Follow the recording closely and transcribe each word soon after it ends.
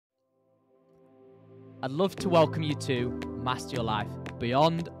I'd love to welcome you to Master Your Life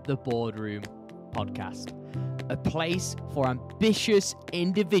Beyond the Boardroom podcast, a place for ambitious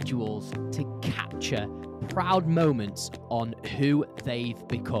individuals to capture proud moments on who they've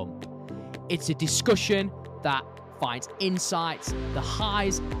become. It's a discussion that finds insights, the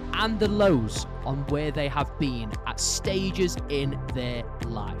highs and the lows on where they have been at stages in their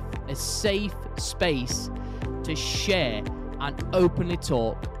life. A safe space to share and openly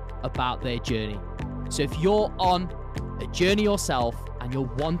talk about their journey. So if you're on a journey yourself and you're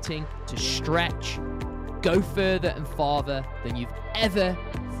wanting to stretch, go further and farther than you've ever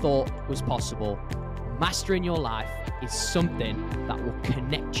thought was possible, mastering your life is something that will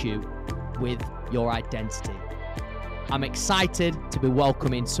connect you with your identity. I'm excited to be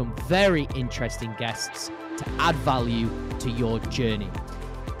welcoming some very interesting guests to add value to your journey.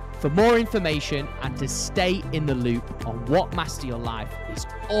 For more information and to stay in the loop on what Master Your Life is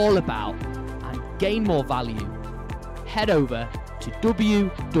all about and gain more value, head over to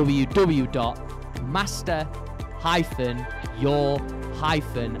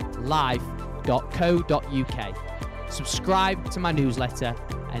www.master-your-life.co.uk. Subscribe to my newsletter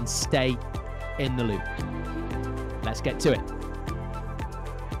and stay in the loop. Let's get to it.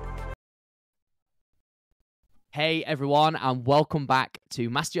 Hey everyone, and welcome back to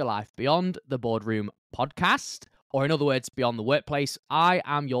Master Your Life Beyond the Boardroom podcast, or in other words, Beyond the Workplace. I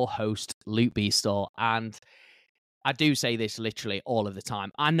am your host, Luke Beastall, and I do say this literally all of the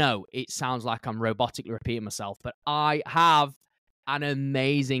time. I know it sounds like I'm robotically repeating myself, but I have an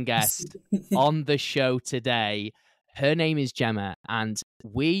amazing guest on the show today. Her name is Gemma, and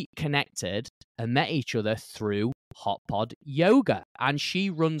we connected and met each other through Hot Pod Yoga, and she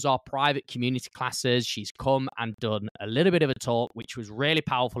runs our private community classes. She's come and done a little bit of a talk, which was really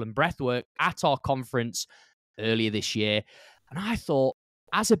powerful, and breathwork at our conference earlier this year. And I thought,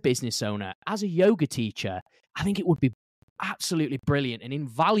 as a business owner, as a yoga teacher, I think it would be absolutely brilliant and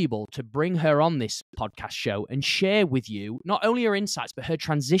invaluable to bring her on this podcast show and share with you not only her insights, but her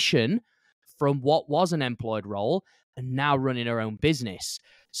transition from what was an employed role and now running her own business.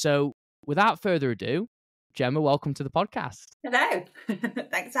 So without further ado, Gemma, welcome to the podcast. Hello.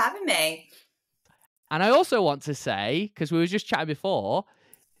 Thanks for having me. And I also want to say, because we were just chatting before,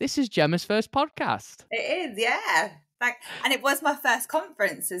 this is Gemma's first podcast. It is, yeah. And it was my first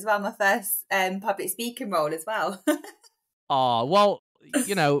conference as well, my first public speaking role as well. Oh, well,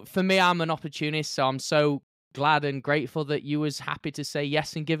 you know, for me, I'm an opportunist, so I'm so glad and grateful that you was happy to say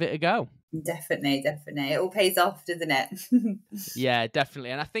yes and give it a go. Definitely. It all pays off, doesn't it? Yeah,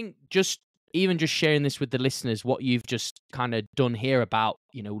 definitely. And I think even just sharing this with the listeners, what you've just kind of done here about,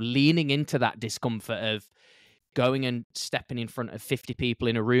 you know, leaning into that discomfort of going and stepping in front of 50 people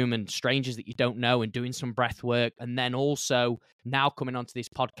in a room and strangers that you don't know and doing some breath work. And then also now coming onto this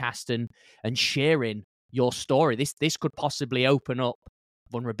podcast and sharing your story. This could possibly open up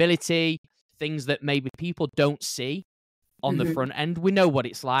vulnerability, things that maybe people don't see on the front end. We know what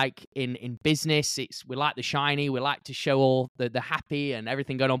it's like in business. We like the shiny, we like to show all the happy and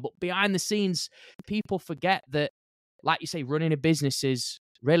everything going on. But behind the scenes, people forget that, like you say, running a business is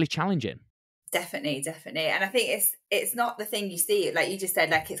really challenging. Definitely. And I think it's not the thing you see, like you just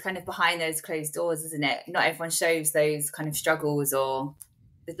said, like it's kind of behind those closed doors, isn't it? Not everyone shows those kind of struggles or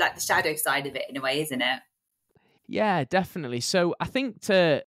like the shadow side of it in a way, isn't it? Yeah, definitely. So I think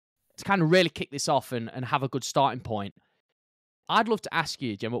to kind of really kick this off and have a good starting point, I'd love to ask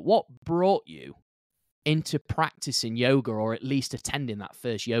you, Gemma, what brought you into practicing yoga, or at least attending that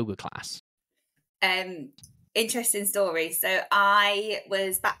first yoga class? Interesting story. So I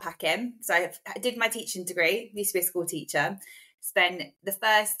was backpacking. So I did my teaching degree, used to be a school teacher, spent the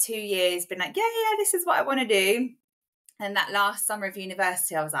first 2 years being like, yeah, this is what I want to do. And that last summer of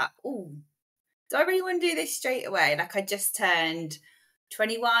university, I was like, oh, do I really want to do this straight away? Like I just turned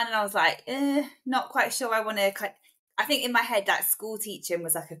 21 and I was like, not quite sure I want to. I think in my head that school teaching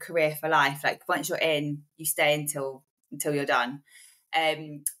was like a career for life. Like once you're in, you stay until you're done.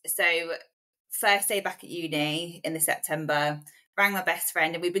 So first day back at uni in the September, rang my best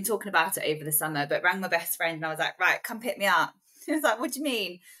friend, and we've been talking about it over the summer, but rang my best friend and I was like, right, come pick me up. He was like, what do you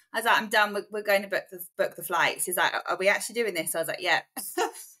mean? I was like, I'm done. We're going to book the flights. He's like, are we actually doing this? I was like, yeah. So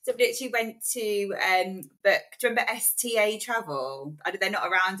we literally went to book. Do you remember STA Travel? They're not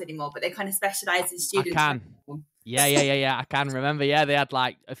around anymore, but they kind of specialise in student travel. Yeah. I can remember. Yeah, they had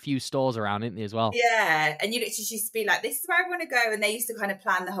like a few stores around, didn't they, as well? Yeah, and you literally used to be like, this is where I want to go, and they used to kind of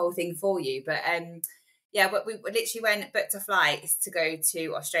plan the whole thing for you. But but we literally booked our flights to go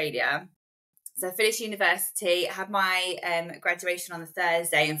to Australia. So I finished university, had my graduation on the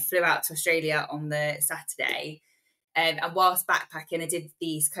Thursday and flew out to Australia on the Saturday. And whilst backpacking, I did the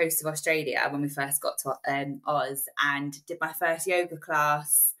east coast of Australia when we first got to Oz, and did my first yoga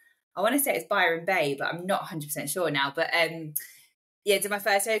class. I want to say it's Byron Bay, but I'm not 100% sure now. But did my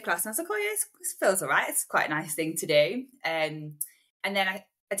first yoga class, and I was like, oh yeah, this feels all right. It's quite a nice thing to do. And then I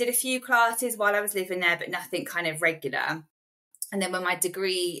did a few classes while I was living there, but nothing kind of regular. And then when my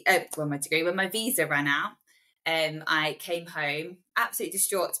visa ran out, I came home, absolutely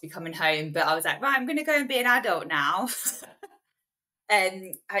distraught to be coming home, but I was like, right, I'm going to go and be an adult now.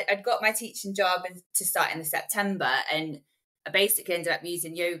 I'd got my teaching job to start in the September, and I basically ended up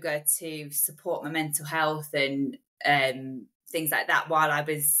using yoga to support my mental health and things like that while I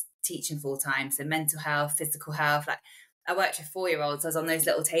was teaching full time. So mental health, physical health, like I worked with 4-year-olds. I was on those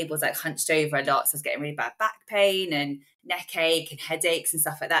little tables, like hunched over a lot. So I was getting really bad back pain and neck ache and headaches and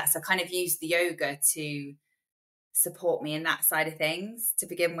stuff like that. So I kind of used the yoga to support me in that side of things to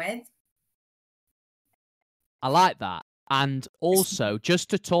begin with. I like that. And also, just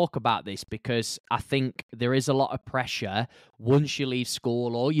to talk about this, because I think there is a lot of pressure once you leave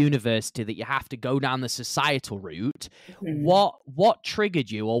school or university that you have to go down the societal route. Mm-hmm. What triggered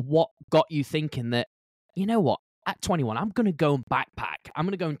you, or what got you thinking that, you know what, at 21, I'm going to go and backpack. I'm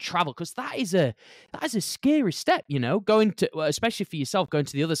going to go and travel, because that is a scary step, going to, especially for yourself, going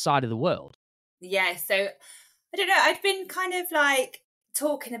to the other side of the world. Yeah. So I don't know. I'd been kind of like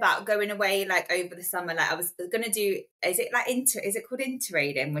talking about going away like over the summer. Like I was going to do, is it called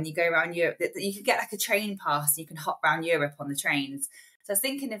interraiding when you go around Europe? That you can get like a train pass and you can hop around Europe on the trains. So I was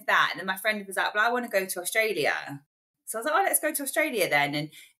thinking of that. And then my friend was like, well, I want to go to Australia. So I was like, oh, let's go to Australia then. And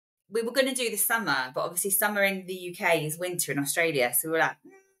we were going to do the summer, but obviously summer in the UK is winter in Australia. So we were like,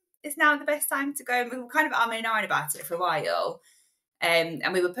 it's now the best time to go. And we were kind of umming and ahhing about it for a while. And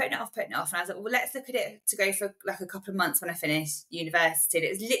we were putting it off. And I was like, well, let's look at it to go for like a couple of months when I finish university. And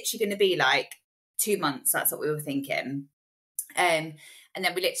it was literally going to be like 2 months. That's what we were thinking. And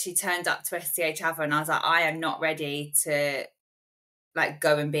then we literally turned up to SCA Travel, and I was like, I am not ready to like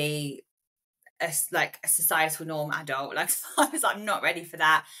go and be a societal norm adult. Like I was like, I'm not ready for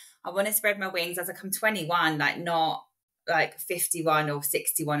that. I want to spread my wings. I was like, I'm 21, like not like 51 or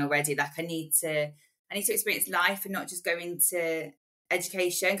 61 already. Like I need to experience life and not just go into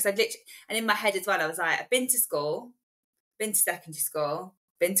education. Because and in my head as well, I was like, I've been to school, been to secondary school,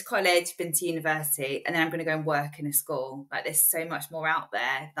 been to college, been to university, and then I'm going to go and work in a school. Like there's so much more out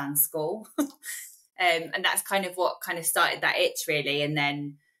there than school. And that's kind of what kind of started that itch really. And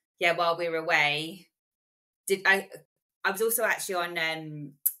then, yeah, while we were away, I was also actually on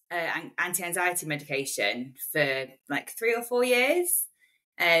anti-anxiety medication for like 3 or 4 years.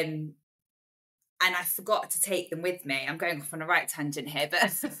 And I forgot to take them with me. I'm going off on a right tangent here,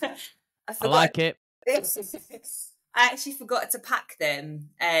 but I like it. I actually forgot to pack them.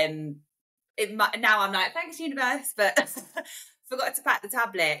 Now I'm like, thanks, universe, but forgot to pack the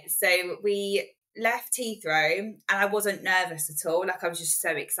tablets. So we left Heathrow, and I wasn't nervous at all. Like I was just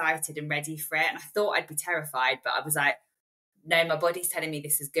so excited and ready for it. And I thought I'd be terrified, but I was like, no, my body's telling me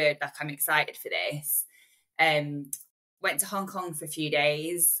this is good. Like I'm excited for this. Went to Hong Kong for a few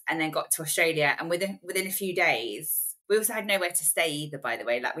days and then got to Australia. And within a few days, we also had nowhere to stay either, by the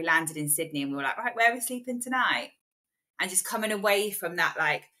way. Like we landed in Sydney and we were like, right, where are we sleeping tonight? And just coming away from that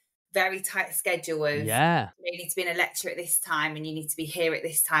like very tight schedule of, you need to be in a lecture at this time and you need to be here at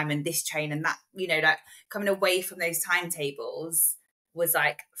this time and this train and that, like coming away from those timetables was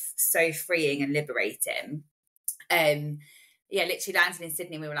like so freeing and liberating. Literally landed in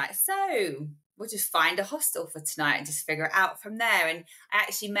Sydney and we were like, so we'll just find a hostel for tonight and just figure it out from there. And I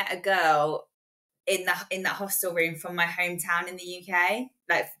actually met a girl in that hostel room from my hometown in the UK,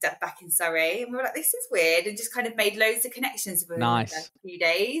 like back in Surrey. And we were like, this is weird, and just kind of made loads of connections within a few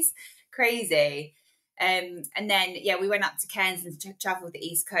days. Crazy. And then, we went up to Cairns and travelled the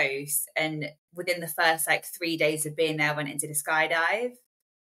East Coast. And within the first like 3 days of being there, went and did a skydive.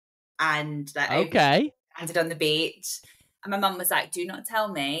 And like, landed on the beach. And my mum was like, do not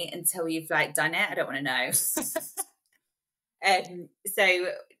tell me until you've like done it. I don't want to know. So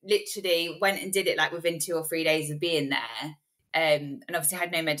literally went and did it like within 2 or 3 days of being there. And obviously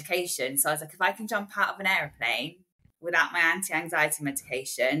had no medication. So I was like, if I can jump out of an aeroplane without my anti-anxiety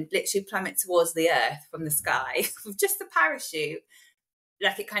medication, literally plummet towards the earth from the sky with just a parachute,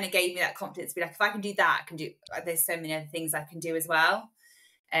 like it kind of gave me that confidence to be like, if I can do that, I can do, there's so many other things I can do as well.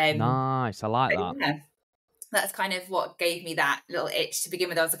 Nice. I like that. Yeah. That's kind of what gave me that little itch to begin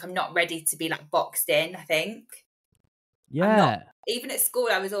with. I was like, I'm not ready to be like boxed in, I think. Yeah. Even at school,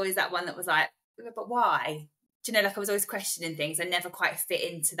 I was always that one that was like, but why? Do you know, like I was always questioning things. I never quite fit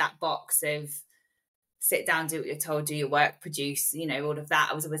into that box of sit down, do what you're told, do your work, produce, all of that.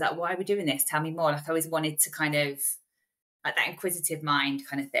 I was always like, why are we doing this? Tell me more. Like I always wanted to kind of like that inquisitive mind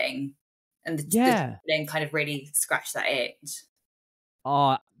kind of thing. And the discipline kind of really scratched that itch.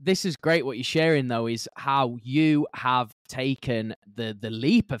 Oh, this is great what you're sharing, though, is how you have taken the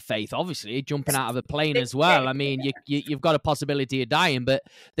leap of faith, obviously, jumping out of a plane as well. I mean, you've got a possibility of dying, but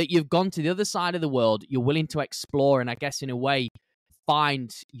that you've gone to the other side of the world, you're willing to explore and, I guess, in a way,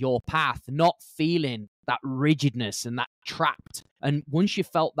 find your path, not feeling that rigidness and that trapped. And once you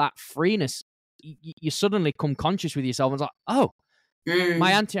felt that freeness, you suddenly come conscious with yourself and it's like, oh,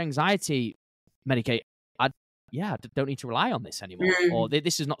 my anti-anxiety medication, I don't need to rely on this anymore, or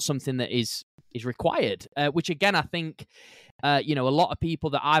this is not something that is required. Which again, I think, a lot of people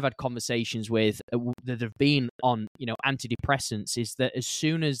that I've had conversations with that have been on, antidepressants, is that as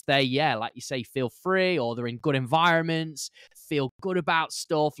soon as they, like you say, feel free, or they're in good environments, feel good about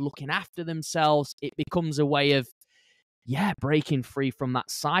stuff, looking after themselves, it becomes a way of, breaking free from that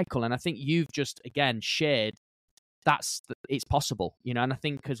cycle. And I think you've just, again, shared it's possible, and I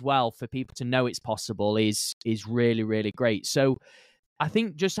think as well, for people to know it's possible is really, really great. So I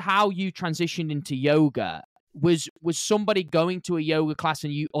think just how you transitioned into yoga, was somebody going to a yoga class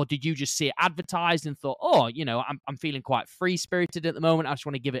or did you just see it advertised and thought, oh, I'm feeling quite free spirited at the moment, I just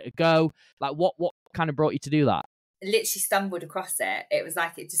want to give it a go? Like what kind of brought you to do that? Literally stumbled across it. It was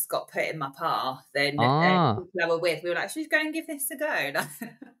like it just got put in my path. Then people I were with, we were like, should we go and give this a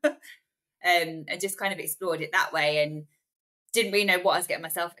go? And just kind of explored it that way, and didn't really know what I was getting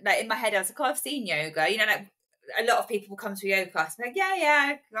myself. Like in my head, I was like, oh, I've seen yoga. Like a lot of people will come to a yoga class and be like,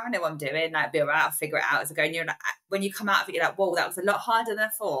 I know what I'm doing. Like, be all right, I'll figure it out as I go. And you're like, when you come out of it, you're like, whoa, that was a lot harder than I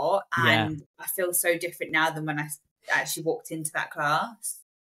thought. And I feel so different now than when I actually walked into that class.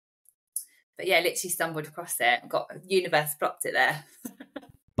 But literally stumbled across it. Got universe blocked it there.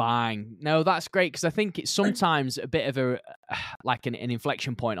 Bang. No, that's great, because I think it's sometimes a bit of a like an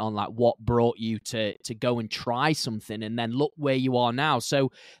inflection point on like what brought you to go and try something, and then look where you are now. So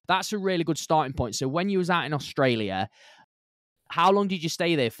that's a really good starting point. So when you was out in Australia, how long did you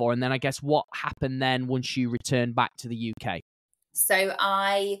stay there for? And then I guess what happened then once you returned back to the UK? So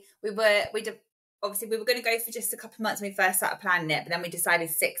we were going to go for just a couple of months when we first started planning it, but then we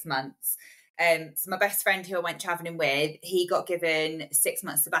decided 6 months. So my best friend who I went travelling with, he got given 6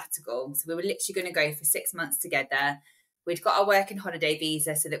 months sabbatical. So we were literally going to go for 6 months together. We'd got our working holiday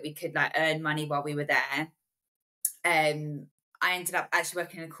visa so that we could like earn money while we were there. I ended up actually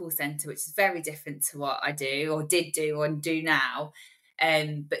working in a call centre, which is very different to what I do or did do and do now.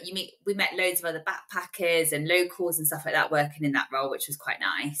 But we met loads of other backpackers and locals and stuff like that working in that role, which was quite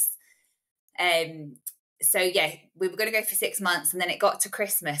nice. So we were going to go for 6 months, and then it got to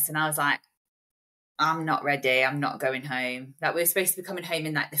Christmas and I was like, I'm not ready. I'm not going home. Like, we were supposed to be coming home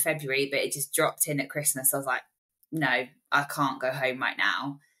in like the February, but it just dropped in at Christmas. I was like, no, I can't go home right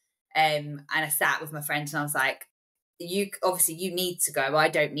now. And I sat with my friend and I was like, you need to go. I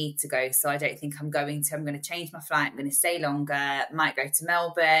don't need to go. So I don't think I'm going to. I'm going to change my flight. I'm going to stay longer. Might go to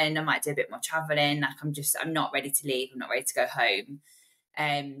Melbourne. I might do a bit more traveling. Like, I'm not ready to leave. I'm not ready to go home.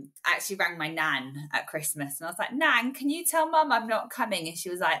 I actually rang my nan at Christmas and I was like, Nan, can you tell Mum I'm not coming? And she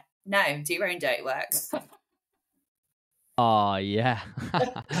was like, no, do your own dirty work. Oh, yeah.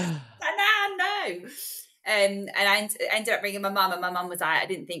 Nan, no. And I ended up ringing my mum, and my mum was like, I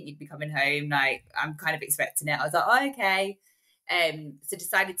didn't think you'd be coming home. Like, I'm kind of expecting it. I was like, oh, okay. So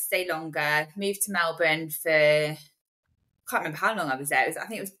decided to stay longer, moved to Melbourne for, can't remember how long I was there. I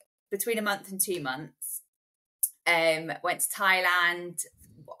think it was between a month and 2 months. Went to Thailand.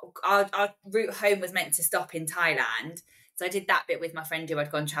 Our route home was meant to stop in Thailand. So I did that bit with my friend who I'd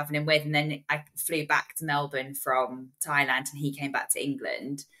gone travelling with, and then I flew back to Melbourne from Thailand and he came back to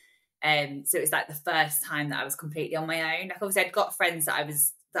England. So it was like the first time that I was completely on my own. Like, obviously I'd got friends that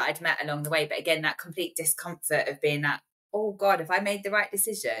I'd met along the way, but again, that complete discomfort of being like, oh God, have I made the right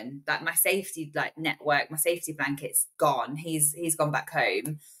decision? Like, my safety network, my safety blanket's gone. He's gone back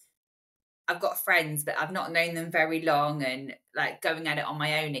home. I've got friends, but I've not known them very long, and like going at it on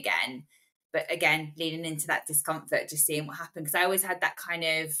my own again. But again, leaning into that discomfort, just seeing what happened. Because I always had that kind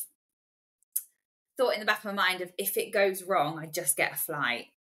of thought in the back of my mind of, if it goes wrong, I just get a flight.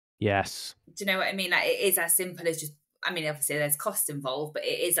 Yes. Do you know what I mean? Like, it is as simple as just, I mean, obviously there's cost involved, but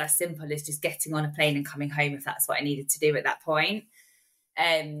it is as simple as just getting on a plane and coming home if that's what I needed to do at that point.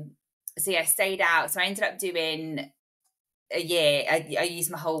 So I stayed out. So I ended up doing a year. I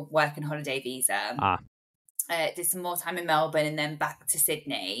used my whole work and holiday visa. Did some more time in Melbourne and then back to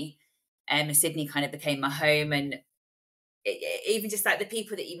Sydney. Sydney kind of became my home, and even just like the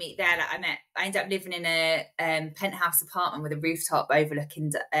people that you meet there, like I ended up living in a penthouse apartment with a rooftop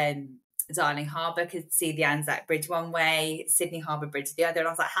overlooking Darling Harbour, could see the Anzac Bridge one way, Sydney Harbour Bridge the other. And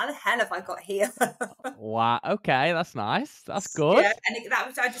I was like, how the hell have I got here? Wow. Okay, that's nice. That's good. Yeah, and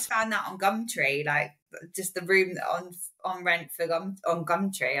I just found that on Gumtree, like just the room on rent for on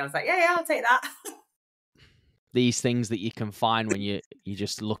Gumtree. I was like, yeah, I'll take that. These things that you can find when you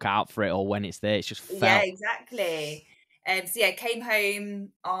just look out for it, or when it's there, it's just felt. Yeah, exactly. So yeah, came home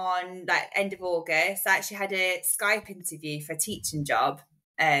on like end of August. I actually had a Skype interview for a teaching job,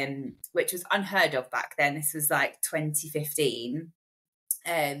 which was unheard of back then. This was like 2015,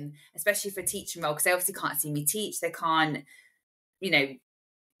 especially for a teaching role, because they obviously can't see me teach. They can't,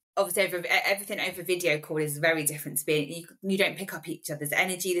 obviously everything over video call is very different to being, you don't pick up each other's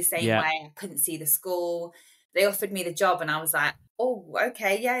energy the same way. I couldn't see the school. They offered me the job and I was like, oh,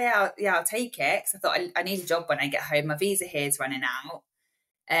 okay, I'll take it. Because I thought I need a job when I get home. My visa here is running out.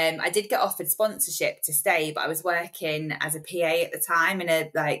 I did get offered sponsorship to stay, but I was working as a PA at the time in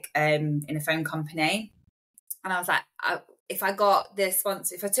a phone company. And I was like, if I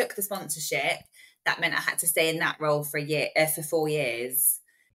took the sponsorship, that meant I had to stay in that role for 4 years.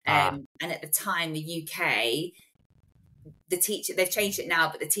 And at the time, the UK, they've changed it now,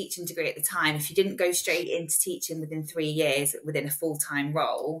 but the teaching degree at the time, if you didn't go straight into teaching within 3 years within a full-time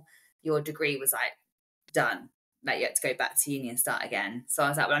role, your degree was like done. Like you had to go back to uni and start again. So I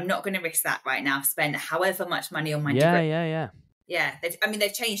was like, well, I'm not going to risk that right now. I've spent however much money on my degree. Yeah.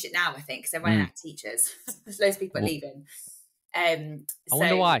 They've changed it now, I think, because they're running out of teachers. There's loads of people leaving. I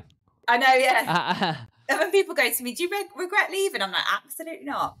wonder why. I know, yeah. When people go to me, do you regret leaving? I'm like, absolutely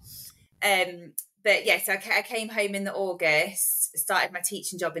not. But yeah, so I came home in the August, started my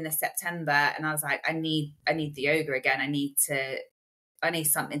teaching job in the September, and I was like, I need the yoga again. I need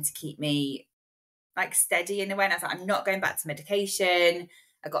something to keep me like steady in a way. And I was like, I'm not going back to medication.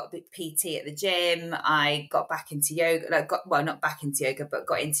 I got a bit PT at the gym. I got back into yoga, not back into yoga, but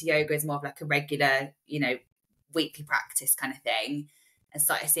got into yoga as more of like a regular, weekly practice kind of thing, and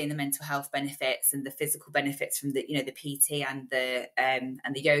started seeing the mental health benefits and the physical benefits from the PT and the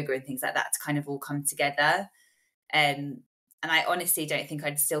yoga and things like that to kind of all come together. And I honestly don't think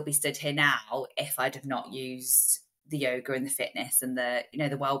I'd still be stood here now if I'd have not used the yoga and the fitness and the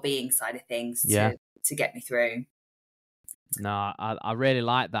the well-being side of things to get me through. No, I really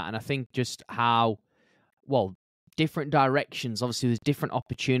like that. And I think just how, different directions, obviously there's different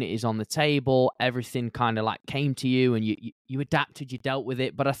opportunities on the table, everything kind of like came to you and you adapted, you dealt with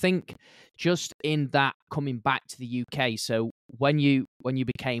it. But I think just in that coming back to the UK, so when you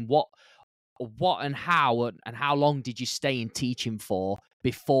became what and how long did you stay in teaching for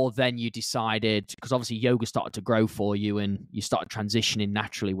before then you decided, because obviously yoga started to grow for you and you started transitioning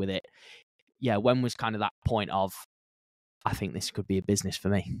naturally with it. Yeah, when was kind of that point of, I think this could be a business for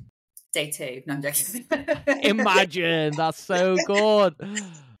me? Day 2. No, I'm joking. Imagine, that's so good.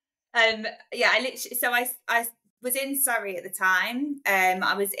 I was in Surrey at the time.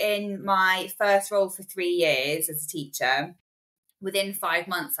 I was in my first role for 3 years as a teacher. Within 5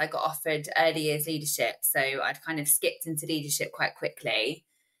 months, I got offered early years leadership, so I'd kind of skipped into leadership quite quickly.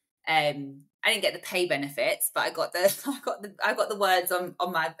 I didn't get the pay benefits, but I got the words on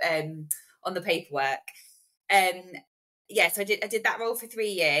my on the paperwork. So I did that role for 3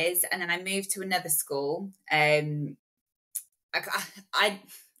 years, and then I moved to another school. I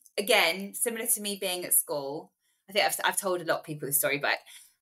again, similar to me being at school, I think I've told a lot of people this story, but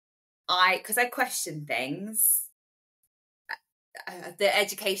because I question things. The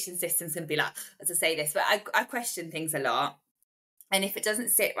education system's going to be like, as I say this, but I question things a lot, and if it doesn't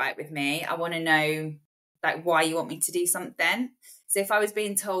sit right with me, I want to know like why you want me to do something. So if I was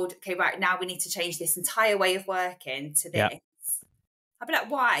being told, okay, right now we need to change this entire way of working to this, I'd be like,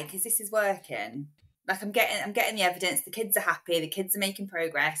 why? Because this is working. Like I'm getting the evidence. The kids are happy. The kids are making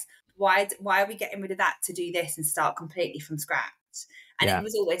progress. Why are we getting rid of that to do this and start completely from scratch? And it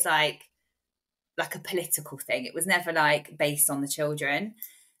was always like a political thing. It was never like based on the children.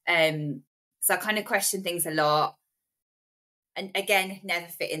 So I kind of questioned things a lot, and again, never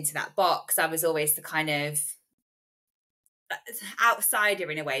fit into that box. I was always the kind of outsider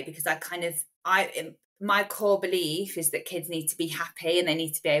in a way, because my core belief is that kids need to be happy and they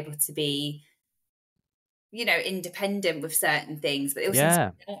need to be able to be independent with certain things, but it was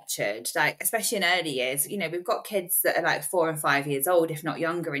nurtured, like especially in early years. We've got kids that are like 4 and 5 years old, if not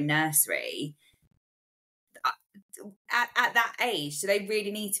younger, in nursery at that age. So they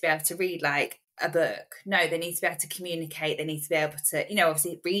really need to be able to read like a book. No, they need to be able to communicate. They need to be able to,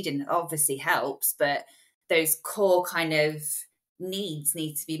 obviously reading obviously helps, but those core kind of needs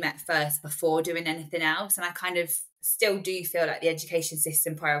need to be met first before doing anything else. And I kind of still do feel like the education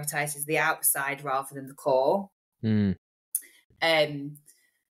system prioritizes the outside rather than the core.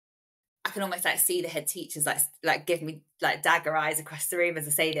 can almost like see the head teachers like give me like dagger eyes across the room as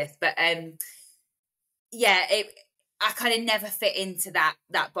I say this, but yeah, I kind of never fit into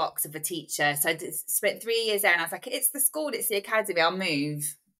that box of a teacher. So I spent 3 years there, and I was like, it's the school, it's the academy, I'll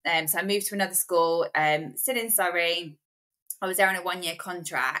move. So I moved to another school, still in Surrey. I was there on a 1-year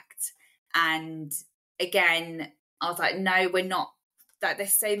contract, and again, I was like, no, we're not. Like,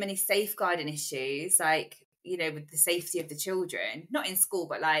 there's so many safeguarding issues, like, you know, with the safety of the children, not in school,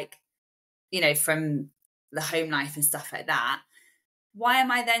 but like, you know, from the home life and stuff like that. Why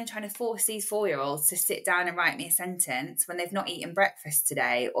am I then trying to force these 4-year-olds to sit down and write me a sentence when they've not eaten breakfast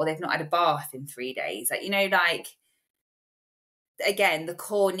today, or they've not had a bath in 3 days? Like, you know, like, again, the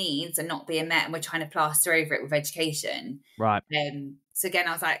core needs are not being met, and we're trying to plaster over it with education. Right. So again,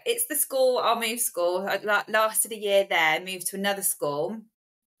 I was like, it's the school, I'll move school. I lasted a year there, moved to another school.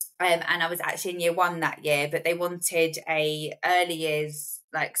 And I was actually in year 1 that year, but they wanted a early years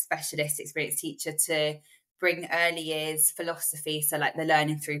like specialist experienced teacher to bring early years philosophy, so like the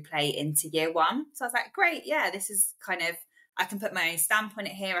learning through play, into year 1. So I was like, great, yeah, this is kind of, I can put my own stamp on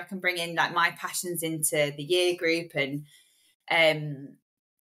it here. I can bring in like my passions into the year group. And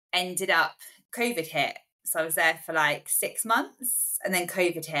ended up, COVID hit. So I was there for like 6 months, and then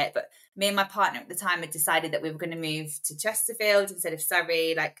COVID hit. But me and my partner at the time had decided that we were going to move to Chesterfield instead of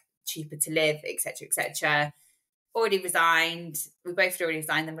Surrey, like cheaper to live, etc., etc. Already resigned. We both had already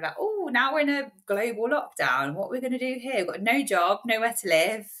resigned. And we're like, oh, now we're in a global lockdown. What are we going to do here? We've got no job, nowhere to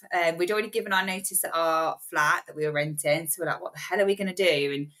live. We'd already given our notice at our flat that we were renting. So we're like, what the hell are we going to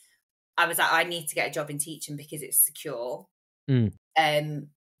do? And I was like, I need to get a job in teaching because it's secure.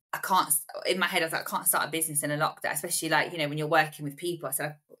 I can't, in my head, I was like, I can't start a business in a lockdown, especially like, you know, when you're working with people.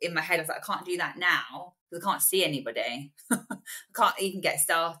 So in my head, I was like, I can't do that now because I can't see anybody. I can't even get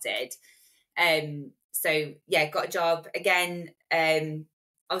started. So yeah, got a job again. I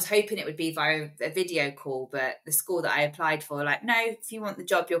was hoping it would be via a video call, but the school that I applied for, like, no, if you want the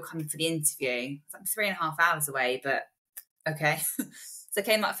job, you're coming for the interview. It's like 3.5 hours away, but okay. So I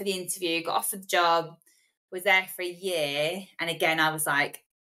came up for the interview, got offered the job, was there for a year. And again, I was like,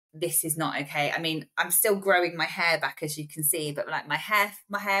 this is not okay. I mean, I'm still growing my hair back, as you can see, but like my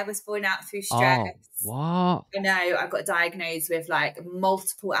hair was falling out through stress. Oh, what? I know, I got diagnosed with like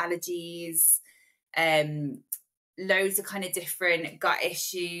multiple allergies, loads of kind of different gut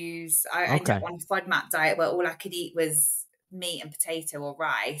issues. I ended up on a FODMAP diet where all I could eat was meat and potato or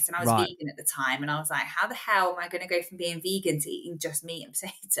rice, and I was vegan at the time, and I was like, how the hell am I going to go from being vegan to eating just meat and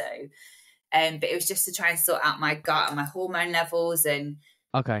potato? But it was just to try and sort out my gut and my hormone levels, and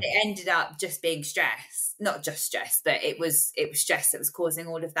it ended up just being stress. Not just stress, but it was stress that was causing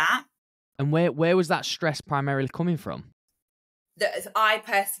all of that. And where was that stress primarily coming from? That I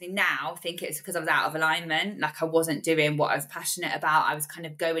personally now think it's because I was out of alignment. Like, I wasn't doing what I was passionate about. I was kind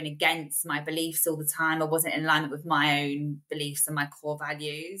of going against my beliefs all the time. I wasn't in alignment with my own beliefs and my core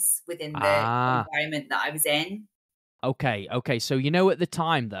values within the environment that I was in. Okay. So, you know, at the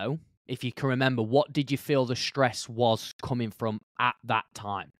time though, if you can remember, what did you feel the stress was coming from at that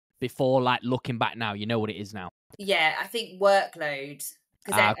time? Before, like, looking back now, you know what it is now. Yeah, I think workload.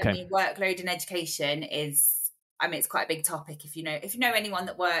 Because I mean, workload in education is, I mean, it's quite a big topic. If you know anyone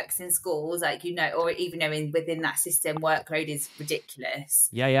that works in schools, like, you know, or even knowing within that system, workload is ridiculous.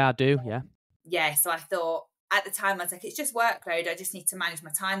 Yeah, I do. Yeah. Yeah. So I thought at the time, I was like, it's just workload. I just need to manage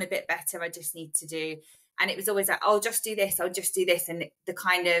my time a bit better. I just need to do, and it was always like, I'll just do this. And the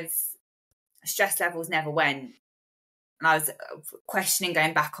kind of stress levels never went. And I was questioning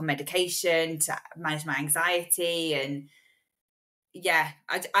going back on medication to manage my anxiety. And yeah,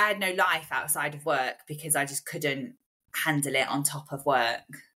 I had no life outside of work because I just couldn't handle it on top of work.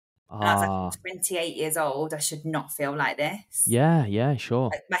 And I was like, I'm 28 years old. I should not feel like this. Yeah, sure.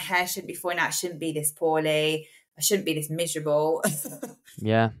 Like, my hair shouldn't be falling out. I shouldn't be this poorly. I shouldn't be this miserable.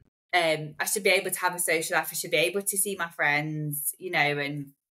 Yeah. I should be able to have a social life. I should be able to see my friends, you know,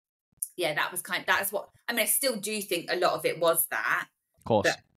 and yeah, that's what, I mean, I still do think a lot of it was that. Of course.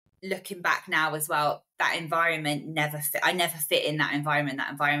 But looking back now as well, that environment I never fit in that environment.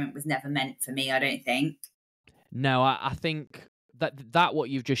 That environment was never meant for me, I don't think. No, I think that what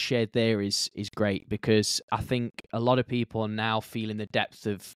you've just shared there is great, because I think a lot of people are now feeling the depth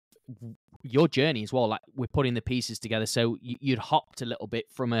of your journey as well. Like, we're putting the pieces together. So you'd hopped a little bit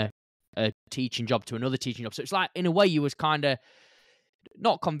from a teaching job to another teaching job. So it's like, in a way, you was kind of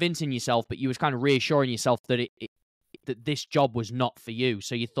not convincing yourself, but you was kind of reassuring yourself that that this job was not for you.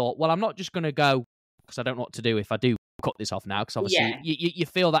 So you thought, well, I'm not just going to go because I don't know what to do if I do cut this off now. Because obviously you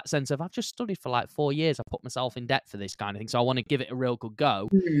feel that sense of, I've just studied for like 4 years. I put myself in debt for this kind of thing. So I want to give it a real good go.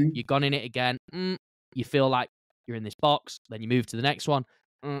 Mm-hmm. You've gone in it again. You feel like you're in this box. Then you move to the next one.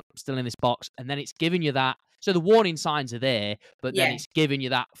 still in this box. And then it's giving you that. So the warning signs are there, but then Yeah. it's giving you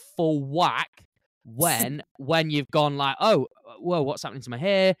that full whack when you've gone like, oh, whoa, what's happening to my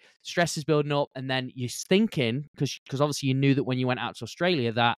hair? Stress is building up. And then you're thinking, because obviously you knew that when you went out to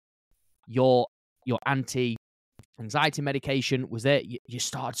Australia that your anti-anxiety medication was there. You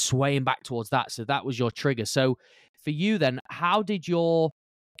started swaying back towards that. So that was your trigger. So for you then, how did your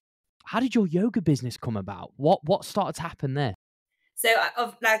yoga business come about? What started to happen there? So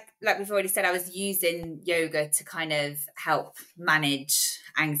like we've already said, I was using yoga to kind of help manage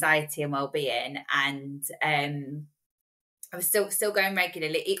anxiety and well-being, and I was still going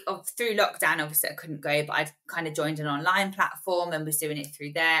regularly. Through lockdown, obviously I couldn't go, but I'd kind of joined an online platform and was doing it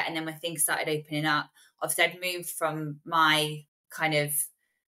through there. And then when things started opening up, obviously I'd moved from my kind of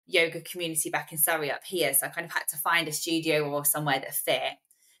yoga community back in Surrey up here, so I kind of had to find a studio or somewhere that fit.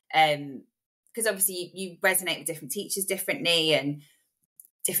 Because obviously you resonate with different teachers differently and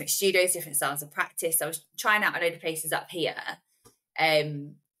different studios, different styles of practice. So I was trying out a load of places up here.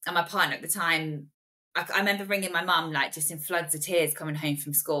 And my partner at the time, I remember ringing my mum, like just in floods of tears coming home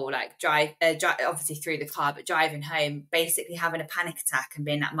from school, like drive obviously through the car, but driving home, basically having a panic attack and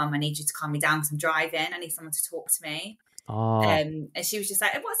being like, Mum, I need you to calm me down because I'm driving. I need someone to talk to me. Oh. And she was just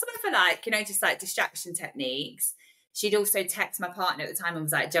like, what's the weather like? Just like distraction techniques. She'd also text my partner at the time and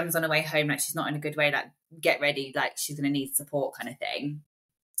was like, Gemma's on her way home, like she's not in a good way, like get ready, like she's going to need support kind of thing.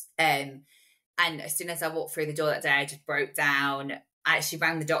 And as soon as I walked through the door that day, I just broke down. I actually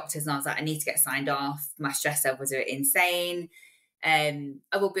rang the doctors and I was like, I need to get signed off. My stress levels are insane. I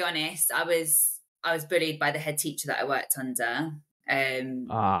will be honest, I was bullied by the head teacher that I worked under. And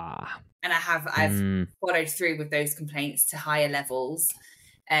I've followed through with those complaints to higher levels,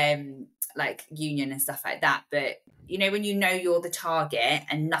 like union and stuff like that. But when you're the target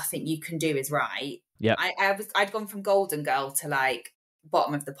and nothing you can do is right. Yeah. I'd gone from golden girl to like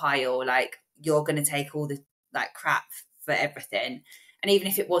bottom of the pile, like you're going to take all the like crap for everything. And even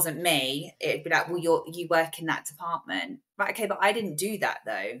if it wasn't me, it'd be like, well, you work in that department. Right, okay, but I didn't do that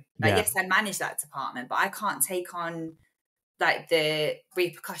though. Like, yes, I manage that department, but I can't take on like the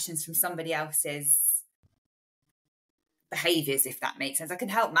repercussions from somebody else's behaviors, if that makes sense. I can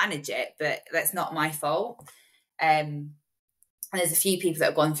help manage it, but that's not my fault. And there's a few people that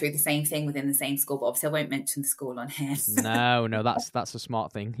have gone through the same thing within the same school, but obviously I won't mention the school on here. No, that's a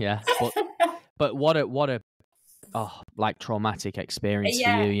smart thing, yeah. But what a like traumatic experience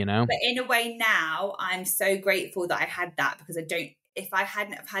for you, But in a way now, I'm so grateful that I had that, because if I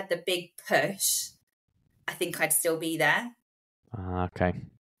hadn't have had the big push, I think I'd still be there. Okay.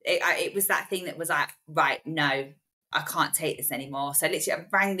 It was that thing that was like, right, no, I can't take this anymore. So literally I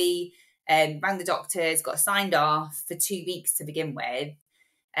rang the doctors, got signed off for 2 weeks to begin with.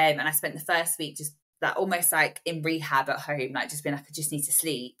 And I spent the first week just like almost like in rehab at home, like just being like, I just need to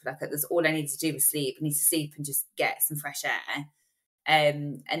sleep. Like that's all I need to do is sleep. I need to sleep and just get some fresh air.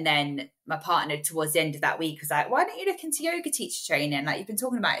 And then my partner towards the end of that week was like, why don't you look into yoga teacher training? Like you've been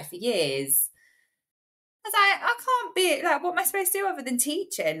talking about it for years. I was like, I can't be like, what am I supposed to do other than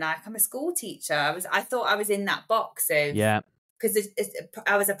teaching? Like I'm a school teacher. I thought I was in that box of, because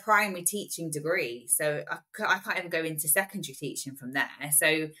I was a primary teaching degree, so I can't even go into secondary teaching from there.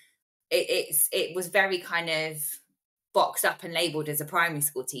 So it was very kind of boxed up and labelled as a primary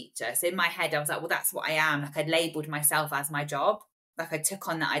school teacher. So in my head, I was like, well, that's what I am. Like I'd labelled myself as my job. Like I took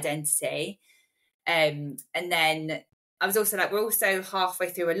on that identity. And then I was also like, we're also halfway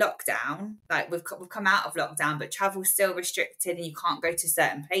through a lockdown. Like we've come out of lockdown, but travel's still restricted and you can't go to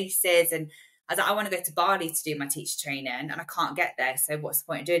certain places. And I was like, I want to go to Bali to do my teacher training and I can't get there. So what's the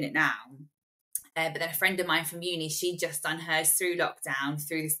point of doing it now? But then a friend of mine from uni, she'd just done hers through lockdown,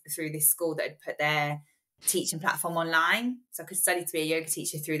 through this school that had put their teaching platform online. So I could study to be a yoga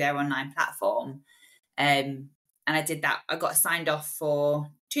teacher through their online platform. And I did that. I got signed off for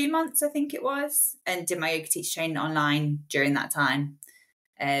 2 months, I think it was, and did my yoga teacher training online during that time.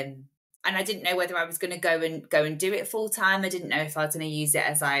 And I didn't know whether I was going to go and do it full time. I didn't know if I was going to use it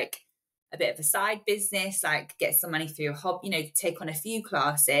as like a bit of a side business, like get some money through a hobby, take on a few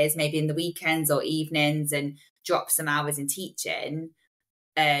classes, maybe in the weekends or evenings and drop some hours in teaching,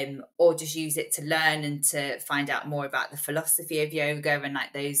 or just use it to learn and to find out more about the philosophy of yoga and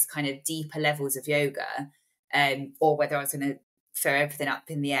like those kind of deeper levels of yoga, or whether I was going to throw everything up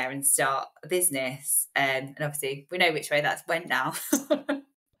in the air and start a business. And obviously we know which way that's went now.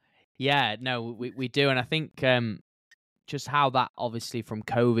 Yeah, no, we do. And I think just how that obviously from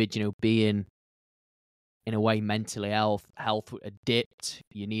COVID, being in a way mentally health had dipped.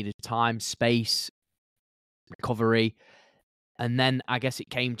 You needed time, space, recovery. And then I guess it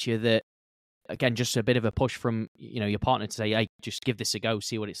came to you that again, just a bit of a push from, your partner to say, hey, just give this a go,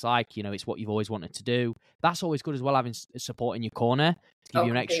 see what it's like. It's what you've always wanted to do. That's always good as well, having support in your corner to give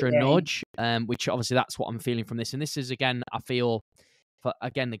you an extra nudge, which obviously that's what I'm feeling from this. And this is, again, I feel, for,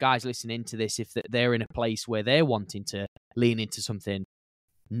 again, the guys listening to this, if they're in a place where they're wanting to lean into something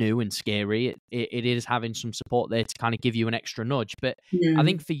new and scary, it is having some support there to kind of give you an extra nudge. But I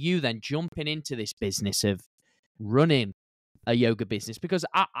think for you then, jumping into this business of running a yoga business, because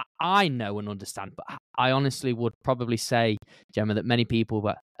I know and understand, but I honestly would probably say, Gemma, that many people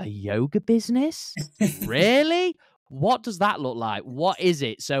were, a yoga business? Really? What does that look like? What is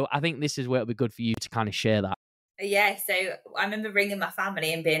it? So I think this is where it'll be good for you to kind of share that. Yeah, so I remember ringing my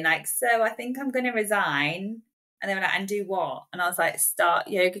family and being like, so I think I'm going to resign. And they were like, and do what? And I was like, start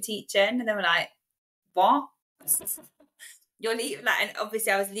yoga teaching. And they were like, what? You're leaving? Like, and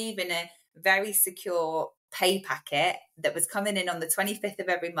obviously I was leaving a very secure pay packet that was coming in on the 25th of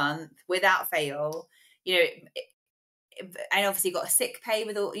every month without fail, and obviously got a sick pay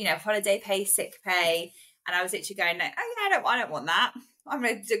with all, holiday pay, sick pay. And I was literally going like, oh yeah, I don't want that. I'm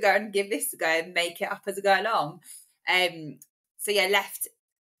ready to go and give this a go and make it up as I go along. So yeah, left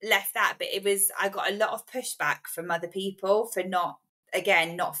that, but I got a lot of pushback from other people for not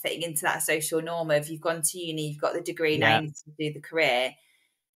fitting into that social norm of, you've gone to uni, you've got the degree, now you need to do the career.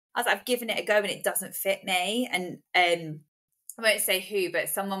 I was like, I've given it a go and it doesn't fit me. And I won't say who, but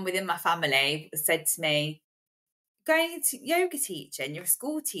someone within my family said to me, going into yoga teaching, you're a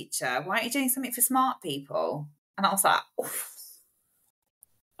school teacher, why aren't you doing something for smart people? And I was like, oof.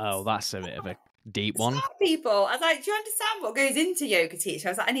 Oh, that's a bit of a deep one. Smart people. I was like, do you understand what goes into yoga teaching?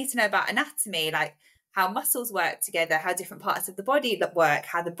 I was like, I need to know about anatomy, like how muscles work together, how different parts of the body work,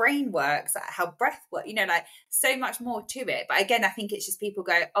 how the brain works, like how breath works, like so much more to it. But again, I think it's just people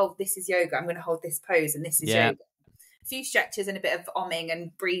go, oh, this is yoga, I'm going to hold this pose, and this is yoga. A few stretches and a bit of omming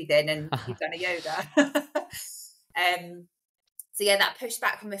and breathing, and you've done a yoga. So yeah, that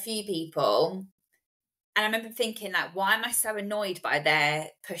pushback from a few people. And I remember thinking, like, why am I so annoyed by their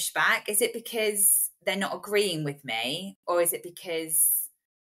pushback? Is it because they're not agreeing with me, or is it because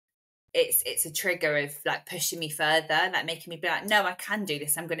it's a trigger of like pushing me further, like making me be like, no, I can do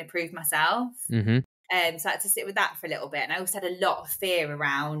this, I'm going to prove myself. Mm-hmm. So I had to sit with that for a little bit. And I also had a lot of fear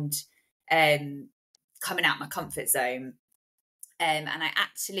around coming out my comfort zone. And I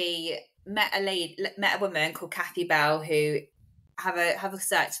actually met a woman called Kathy Bell, who have a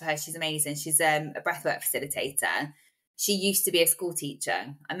search for her. She's amazing. She's a breathwork facilitator. She used to be a school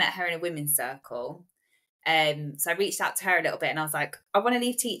teacher. I met her in a women's circle. So I reached out to her a little bit and I was like, I want to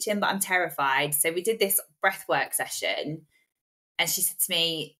leave teaching, but I'm terrified. So we did this breathwork session and she said to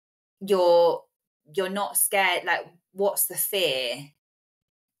me, you're not scared. Like, what's the fear?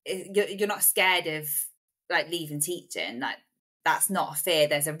 You're not scared of like leaving teaching. Like, that's not a fear.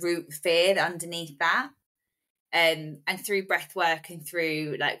 There's a root fear underneath that. And through breath work and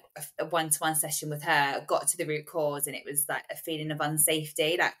through like a one-to-one session with her, I got to the root cause, and it was like a feeling of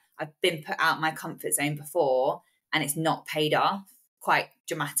unsafety. Like, I've been put out my comfort zone before and it's not paid off quite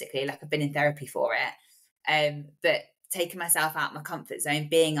dramatically. Like, I've been in therapy for it. But taking myself out my comfort zone,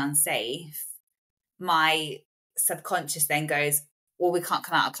 being unsafe, my subconscious then goes, well, we can't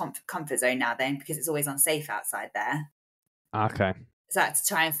come out of comfort zone now then, because it's always unsafe outside there. Okay. So I had to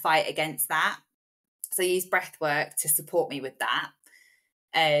try and fight against that. So I used breath work to support me with that.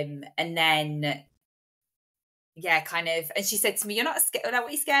 And then, yeah, kind of, and she said to me, you're not scared, like, what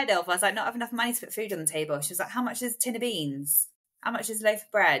are you scared of? I was like, not have enough money to put food on the table. She was like, how much is a tin of beans? How much is a loaf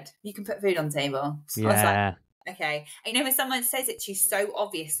of bread? You can put food on the table. Yeah. I was like, okay. And when someone says it to you so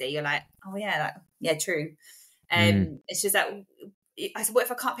obviously, you're like, oh yeah, like, yeah, true. It's just like, I said, what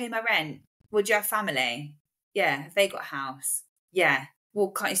if I can't pay my rent? Would you have family? Yeah. Have they got a house? Yeah.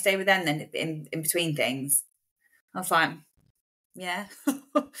 Well, can't you stay with them then in between things? I was like, yeah.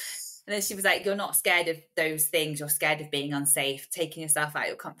 And then she was like, you're not scared of those things. You're scared of being unsafe, taking yourself out of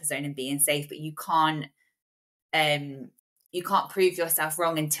your comfort zone and being safe, but you can't prove yourself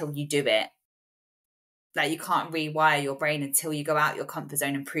wrong until you do it. Like, you can't rewire your brain until you go out your comfort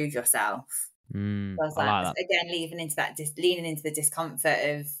zone and prove yourself. So I was like again, leaning into the discomfort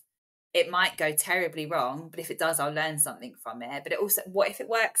of, it might go terribly wrong, but if it does, I'll learn something from it. But it also, what if it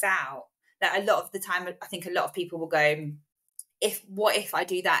works out? That a lot of the time, I think a lot of people will go, what if I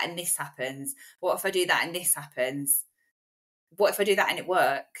do that and this happens? What if I do that and this happens? What if I do that and it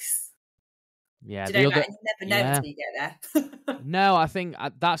works? Yeah, do you know, you never know until you get there. No, I think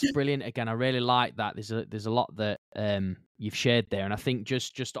that's brilliant. Again, I really like that. There's a lot that you've shared there, and I think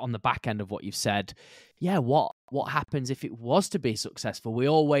just on the back end of what you've said, yeah, what what happens if it was to be successful? We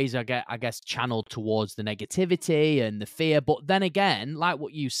always, I guess, channeled towards the negativity and the fear. But then again, like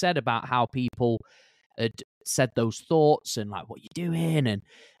what you said about how people had said those thoughts and like, what you doing? And,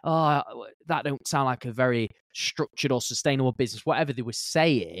 oh, that don't sound like a very structured or sustainable business. Whatever they were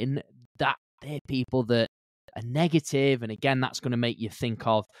saying, that they're people that are negative. And again, that's going to make you think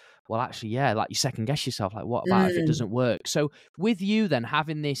of, well, actually, yeah, like you second guess yourself. Like, what about if it doesn't work? So with you then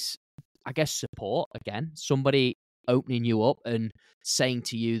having this, I guess, support, again, somebody opening you up and saying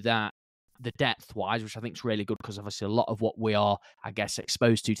to you that the depth wise, which I think is really good, because obviously a lot of what we are, I guess,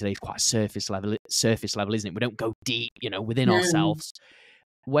 exposed to today is quite surface level, isn't it? We don't go deep, within ourselves.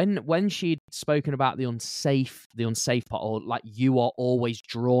 When she'd spoken about the unsafe part, or like you are always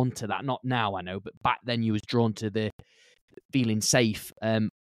drawn to that, not now, I know, but back then you was drawn to the feeling safe.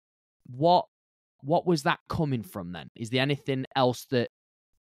 What was that coming from then? Is there anything else that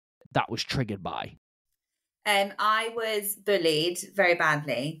was triggered by? I was bullied very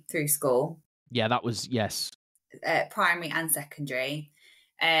badly through school. Yeah, that was, yes. Primary and secondary.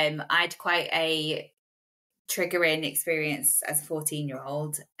 I had quite a triggering experience as a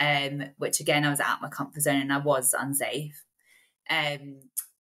 14-year-old, which again, I was out of my comfort zone and I was unsafe.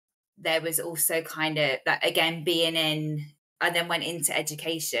 There was also kind of that, again, I then went into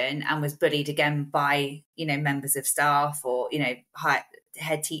education and was bullied again by, members of staff or,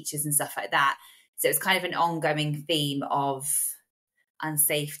 head teachers and stuff like that. So it was kind of an ongoing theme of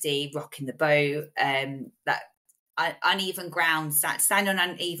unsafety, rocking the boat, that uneven ground, stand on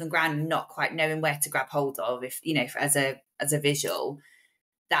uneven ground and not quite knowing where to grab hold of, if, as a visual.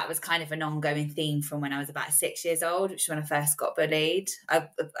 That was kind of an ongoing theme from when I was about 6 years old, which is when I first got bullied. I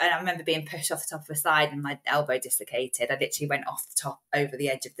remember being pushed off the top of a slide and my elbow dislocated. I literally went off the top over the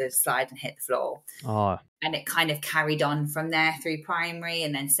edge of the slide and hit the floor. Oh. And it kind of carried on from there through primary,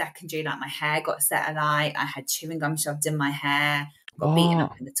 and then secondary, like my hair got set alight. I had chewing gum shoved in my hair, got beaten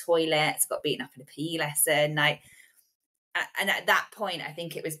up in the toilets, got beaten up in a PE lesson. And at that point, I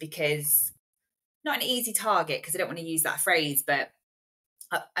think it was because, not an easy target, because I don't want to use that phrase, but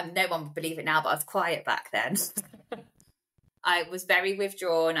no one would believe it now, but I was quiet back then. I was very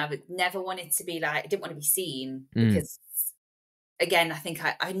withdrawn. I never wanted to be I didn't want to be seen because, again, I think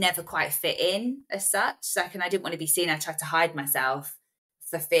I never quite fit in as such. Second, I didn't want to be seen. I tried to hide myself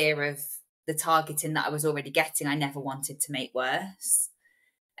for fear of the targeting that I was already getting. I never wanted to make worse.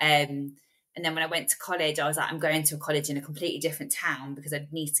 And then when I went to college, I was like, I'm going to a college in a completely different town because I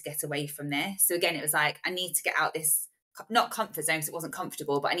need to get away from this. So again, it was like, I need to get out this, not comfort zone because it wasn't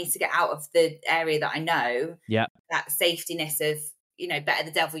comfortable, but I need to get out of the area that I know. Yeah. That safetyness of, better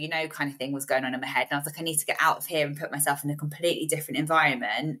the devil kind of thing was going on in my head. And I was like, I need to get out of here and put myself in a completely different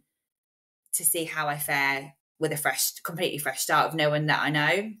environment to see how I fare with a completely fresh start of no one that I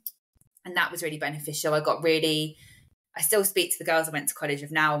know. And that was really beneficial. I still speak to the girls I went to college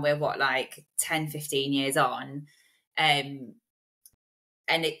with now, and we're 10, 15 years on.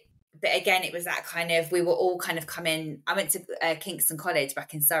 But again, it was that kind of, we were all kind of coming, I went to Kingston College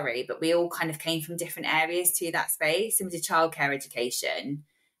back in Surrey, but we all kind of came from different areas to that space, and we did childcare education.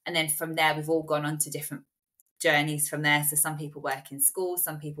 And then from there, we've all gone on to different journeys from there. So some people work in school,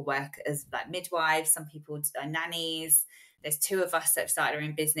 some people work as midwives, some people are nannies. There's two of us that have started our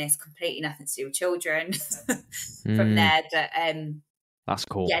own business, completely nothing to do with children from there. But that's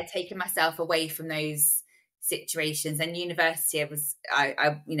cool. Yeah, taking myself away from those situations. And university,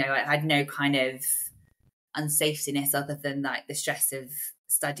 I had no kind of unsafetyness other than the stress of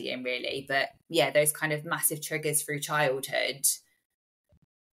studying, really. But yeah, those kind of massive triggers through childhood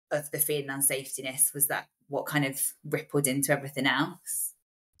of the feeling unsafetyness was that what kind of rippled into everything else.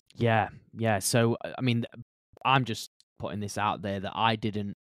 Yeah. So, I mean, I'm just putting this out there that I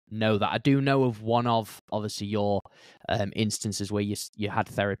didn't know that. I do know of one of, obviously, your instances where you had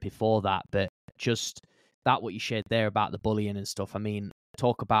therapy for that, but just that what you shared there about the bullying and stuff, I mean,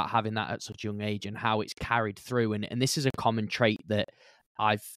 talk about having that at such a young age and how it's carried through. And this is a common trait that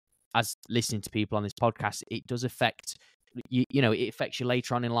as listening to people on this podcast, it does affect you, it affects you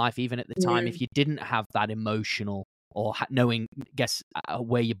later on in life, even at the time, if you didn't have that emotional or knowing,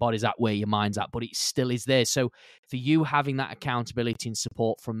 where your body's at, where your mind's at, but it still is there. So for you having that accountability and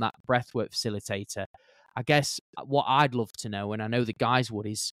support from that breathwork facilitator, I guess what I'd love to know, and I know the guys would,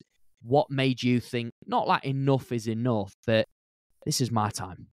 is what made you think, not enough is enough, but this is my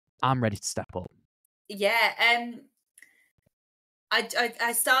time. I'm ready to step up. Yeah.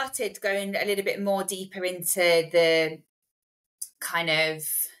 I started going a little bit more deeper into the kind of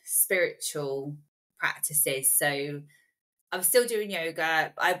spiritual practices. So I was still doing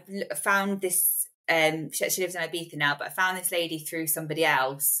yoga. I found this she actually lives in Ibiza now, but I found this lady through somebody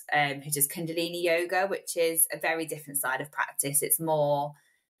else who does Kundalini yoga, which is a very different side of practice. It's more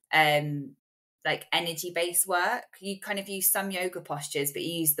like energy based work. You kind of use some yoga postures, but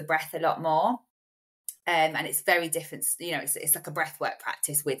you use the breath a lot more. And it's very different. You know, it's like a breath work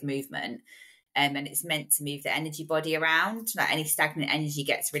practice with movement. And it's meant to move the energy body around, like any stagnant energy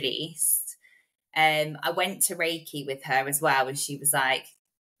gets released. I went to Reiki with her as well, and she was like,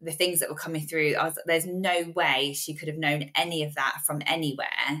 the things that were coming through, I was like, there's no way she could have known any of that from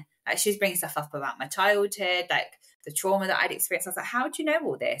anywhere. Like, she was bringing stuff up about my childhood, like the trauma that I'd experienced. I was like, how do you know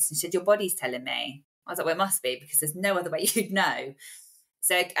all this? And she said, your body's telling me. I was like, well, it must be, because there's no other way you'd know.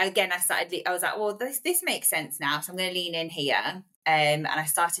 So again, I was like, well, this makes sense now. So I'm going to lean in here. And I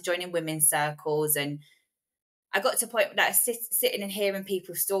started joining women's circles, and I got to a point that I sitting and hearing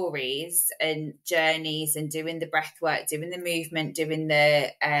people's stories and journeys and doing the breath work, doing the movement, doing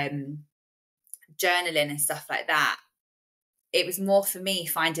the journaling and stuff like that. It was more for me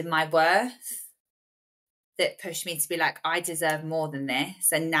finding my worth that pushed me to be like, I deserve more than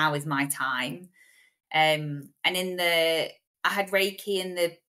this, and now is my time. And I had Reiki in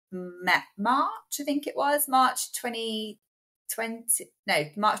the March, I think it was March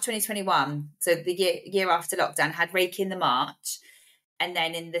 2021. So the year after lockdown, I had Reiki in the March. And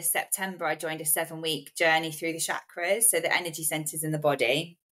then in the September, I joined a 7-week journey through the chakras, so the energy centers in the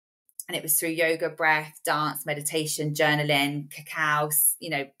body. And it was through yoga, breath, dance, meditation, journaling, cacao,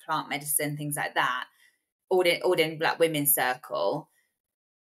 plant medicine, things like that, all in Black women's circle.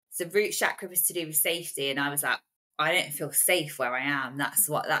 So root chakra was to do with safety. And I was like, I don't feel safe where I am. That's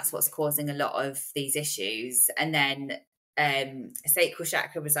what's causing a lot of these issues. And then sacral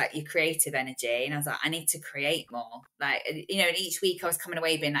chakra was like your creative energy, and I was like, I need to create more. Like, and each week I was coming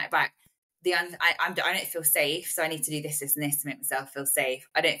away being like, right, I don't feel safe, so I need to do this and this to make myself feel safe.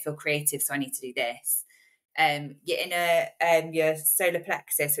 I don't feel creative, so I need to do this. Your inner your solar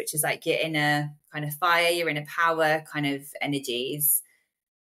plexus, which is like your inner kind of fire, your inner power kind of energies.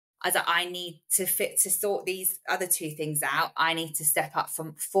 I was like, I need to sort these other two things out. I need to step up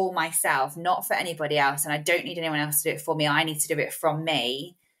for myself, not for anybody else. And I don't need anyone else to do it for me. I need to do it from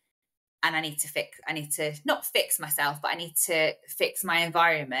me. And I need to not fix myself, but I need to fix my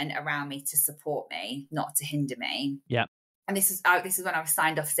environment around me to support me, not to hinder me. Yeah. And this is when I was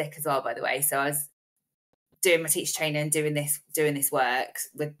signed off sick as well, by the way. So I was doing my teacher training, doing this work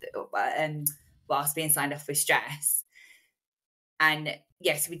with whilst being signed off with stress. And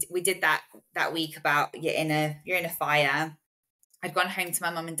yes, we did that week about your inner fire. I'd gone home to my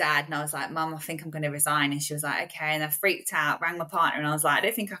mum and dad, and I was like, Mum, I think I'm going to resign. And she was like, okay. And I freaked out, rang my partner, and I was like, I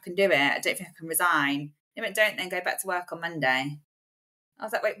don't think I can do it. I don't think I can resign. He went, don't then, go back to work on Monday. I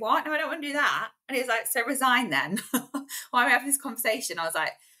was like, wait, what? No, I don't want to do that. And he was like, so resign then. Why are we having this conversation? I was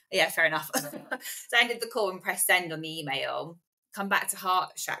like, yeah, fair enough. So I ended the call and pressed send on the email. Come back to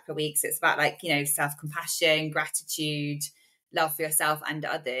heart chakra weeks. It's about self-compassion, gratitude, love for yourself and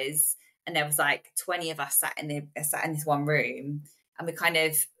others. And there was like 20 of us sat in this one room, and we kind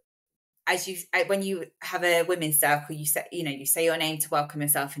of, when you have a women's circle, you say your name to welcome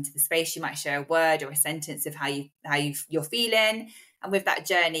yourself into the space. You might share a word or a sentence of how you're feeling. And with that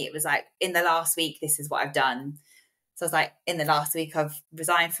journey, it was like, in the last week, this is what I've done. So I was like, in the last week, I've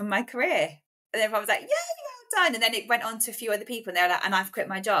resigned from my career. And everyone was like, yeah, well done. And then it went on to a few other people, and they were like, and I've quit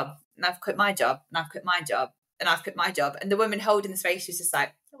my job, and I've quit my job, and I've quit my job, and I've quit my job. And the woman holding the space was just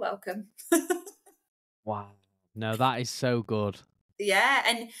like, you're welcome. Wow. No, that is so good. Yeah.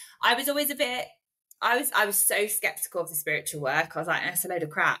 And I was always I was so skeptical of the spiritual work. I was like, that's a load of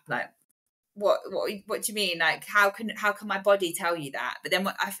crap. Like, what do you mean? Like, how can my body tell you that? But then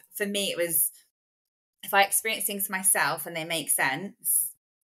for me, it was, if I experience things myself and they make sense,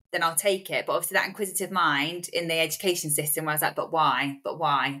 then I'll take it. But obviously that inquisitive mind in the education system, where I was like, but why?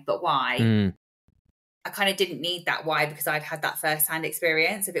 I kind of didn't need that why, because I'd had that first-hand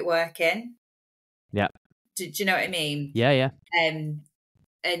experience of it working. Yeah. Do you know what I mean? Yeah.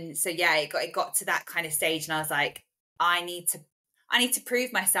 And so yeah, it got to that kind of stage, and I was like, I need to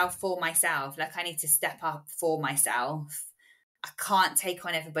prove myself for myself. Like, I need to step up for myself. I can't take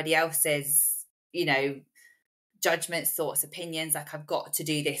on everybody else's, judgments, thoughts, opinions. Like, I've got to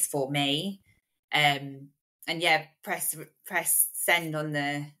do this for me. And yeah, press send on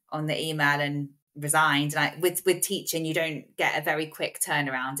the email and resigned. And with teaching, you don't get a very quick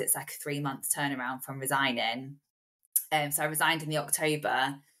turnaround. It's like a 3-month turnaround from resigning. So I resigned in the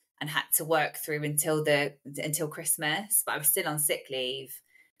October and had to work through until Christmas, but I was still on sick leave.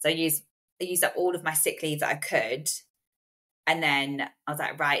 So I used up all of my sick leave that I could. And then I was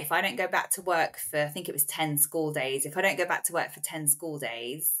like, right, if I don't go back to work for, I think it was 10 school days, if I don't go back to work for 10 school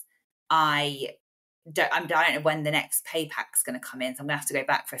days, I I don't know when the next pay pack's going to come in. So I'm going to have to go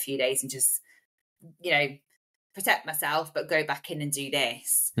back for a few days and just, protect myself, but go back in and do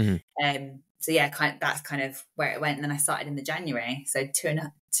this. So yeah, that's kind of where it went. And then I started in the January. So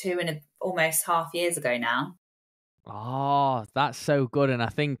two and almost half years ago now. Oh, that's so good. And I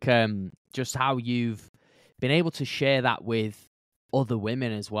think just how you've been able to share that with other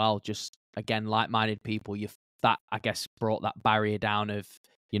women as well, just again, like-minded people, that I guess brought that barrier down of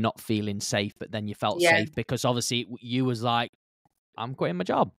you're not feeling safe, but then you felt safe because obviously you was like, I'm quitting my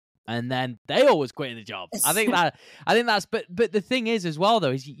job. And then they always quitting the jobs. I think that's, but the thing is as well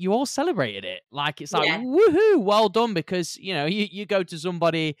though, is you all celebrated it. Like, it's like, woohoo, well done. Because, you go to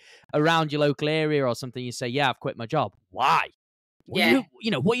somebody around your local area or something, you say, yeah, I've quit my job. Why? What are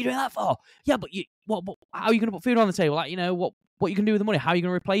you doing that for? Yeah, but how are you going to put food on the table? Like, what you can do with the money? How are you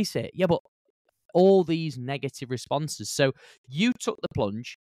going to replace it? Yeah, but all these negative responses. So you took the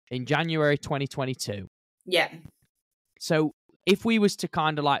plunge in January 2022. Yeah. So if we was to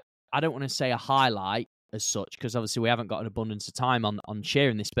kind of like, I don't want to say a highlight as such, because obviously we haven't got an abundance of time on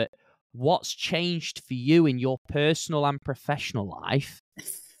sharing this, but what's changed for you in your personal and professional life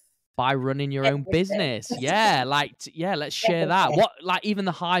by running your own business? Yeah, let's share that. What, like, even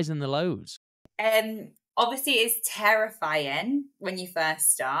the highs and the lows? Obviously it's terrifying when you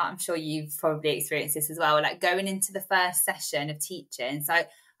first start. I'm sure you've probably experienced this as well, like going into the first session of teaching. So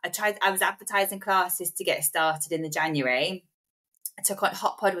I was advertising classes to get started in the January. I took on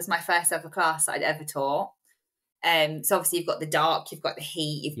Hot Pod, was my first ever class that I'd ever taught. So obviously you've got the dark, you've got the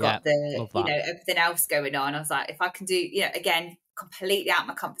heat, you've got the, everything else going on. I was like, if I can do, again, completely out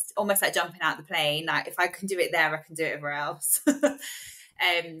my comfort, almost like jumping out the plane. Like, if I can do it there, I can do it everywhere else.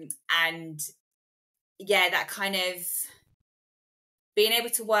 And yeah, that kind of being able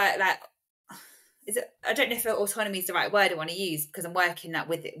to work, like, I don't know if autonomy is the right word I want to use, because I'm working that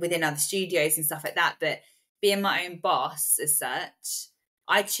within other studios and stuff like that, but being my own boss as such,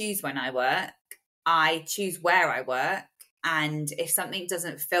 I choose when I work, I choose where I work, and if something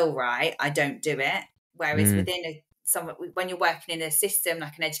doesn't feel right, I don't do it. Whereas when you're working in a system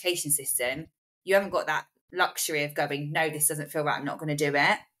like an education system, you haven't got that luxury of going, no, this doesn't feel right, I'm not going to do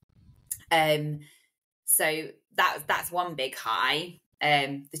it. So that's one big high.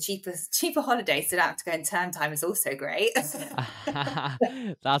 The cheaper holidays, so don't have to go in term time, is also great.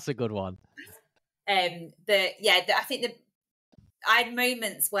 That's a good one. I think I had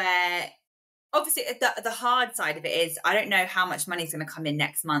moments where, obviously, the hard side of it is I don't know how much money's going to come in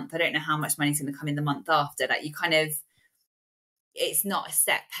next month. I don't know how much money's going to come in the month after. Like, you kind of, it's not a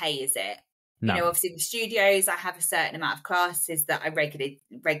set pay, is it? No. Obviously with studios, I have a certain amount of classes that I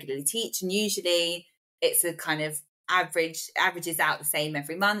regularly teach, and usually it's a kind of averages out the same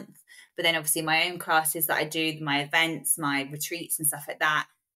every month. But then obviously my own classes that I do, my events, my retreats and stuff like that,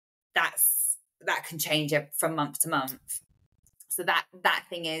 that can change from month to month. So that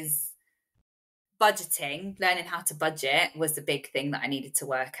thing is budgeting. Learning how to budget was the big thing that I needed to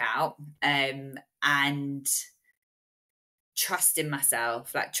work out, and trusting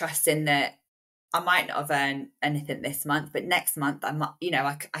myself, like trusting that I might not have earned anything this month, but next month I might,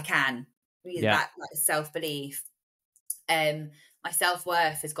 I can. That like self-belief. My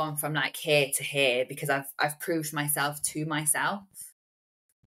self-worth has gone from like here to here because I've proved myself to myself,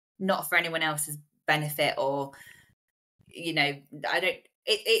 not for anyone else's benefit, or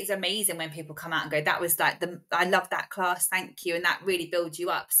it's amazing when people come out and go, that was like I love that class, thank you, and that really builds you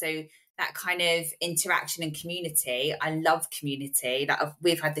up. So that kind of interaction and community, I love community. Like,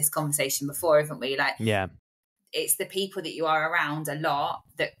 we've had this conversation before, haven't we? Like, yeah, it's the people that you are around a lot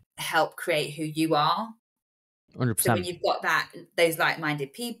that help create who you are. 100%. So when you've got those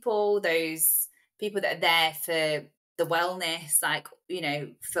like-minded people, those people that are there for the wellness, like,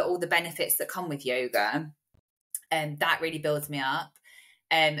 for all the benefits that come with yoga, and that really builds me up.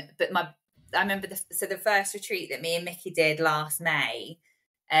 But I remember the first retreat that me and Mickey did last May,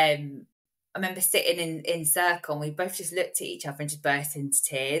 I remember sitting in circle, and we both just looked at each other and just burst into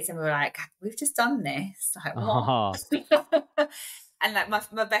tears, and we were like, we've just done this, like, what? And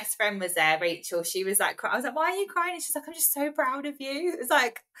like my best friend was there, Rachel, she was like, I was like, why are you crying? And she's like, I'm just so proud of you. It's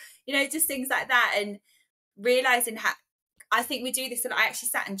like, just things like that, and realizing how, I think we do this. And I actually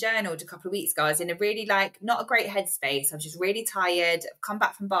sat and journaled a couple of weeks ago. I was in a really, like, not a great headspace. I was just really tired. I've come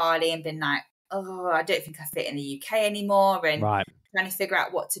back from Bali and been like, oh, I don't think I fit in the UK anymore, and trying to figure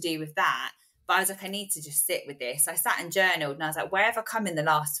out what to do with that. But I was like, I need to just sit with this. I sat and journaled, and I was like, where have I come in the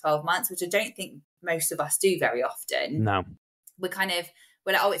last 12 months, which I don't think most of us do very often. No. We're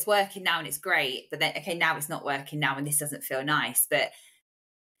like, oh, it's working now and it's great. But then, okay, now it's not working now and this doesn't feel nice. But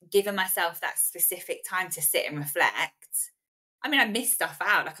giving myself that specific time to sit and reflect I mean, I missed stuff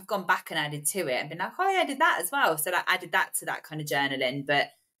out. Like I've gone back and added to it and been like, oh yeah, I did that as well. So I added that to that kind of journaling.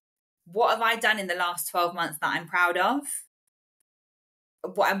 But what have I done in the last 12 months that I'm proud of?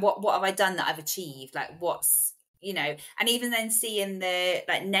 What have I done that I've achieved? Like what's, you know, and even then seeing the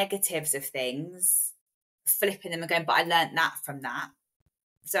like negatives of things, flipping them and going, but I learned that from that.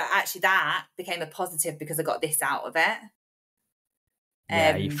 So actually that became a positive because I got this out of it.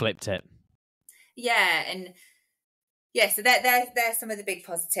 Yeah, you flipped it. Yeah, and yeah, so there's some of the big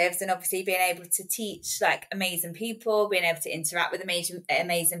positives, and obviously being able to teach like amazing people, being able to interact with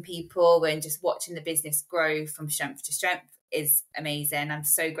amazing people, and just watching the business grow from strength to strength is amazing. I'm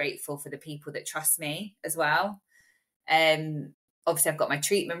so grateful for the people that trust me as well. Obviously I've got my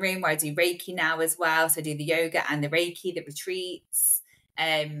treatment room where I do Reiki now as well, so I do the yoga and the Reiki, the retreats,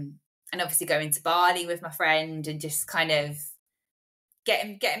 and obviously going to Bali with my friend and just kind of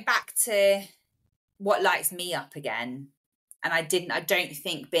getting back to what lights me up again. And I don't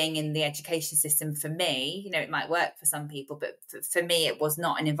think being in the education system for me, you know, it might work for some people, but for me, it was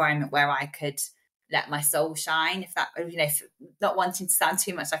not an environment where I could let my soul shine, if that, you know, not wanting to sound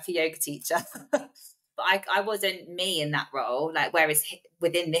too much like a yoga teacher, but I wasn't me in that role. Like, whereas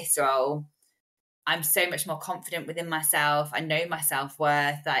within this role, I'm so much more confident within myself. I know my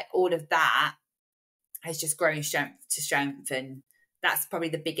self-worth, like all of that has just grown strength to strength. And that's probably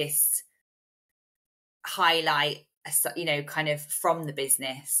the biggest highlight, you know, kind of from the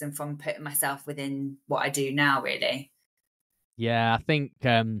business and from putting myself within what I do now, really. Yeah, I think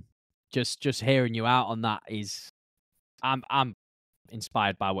just hearing you out on that is, I'm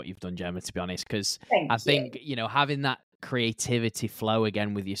inspired by what you've done, Gemma, to be honest, because I think, you know, having that creativity flow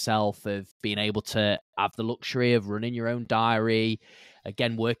again with yourself, of being able to have the luxury of running your own diary,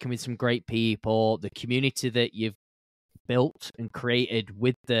 again, working with some great people, the community that you've built and created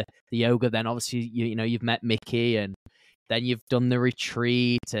with the yoga, then obviously you know you've met Mickey, and then you've done the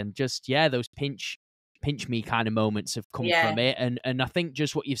retreat, and just those pinch me kind of moments have come from it. And I think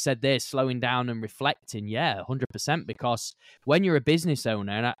just what you've said there, slowing down and reflecting, 100%, because when you're a business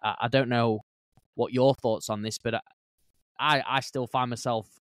owner, and I don't know what your thoughts on this, but I still find myself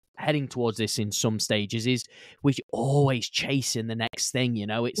heading towards this in some stages, is we're always chasing the next thing, you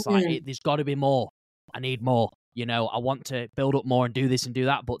know. It's like there's got to be more, I need more, you know, I want to build up more and do this and do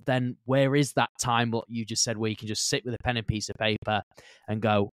that. But then where is that time, what you just said, where you can just sit with a pen and piece of paper and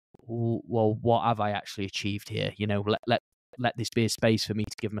go, well, what have I actually achieved here? You know, let this be a space for me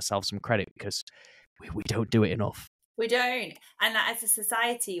to give myself some credit, because we don't do it enough. We don't. And as a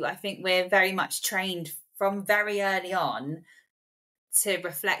society, I think we're very much trained from very early on to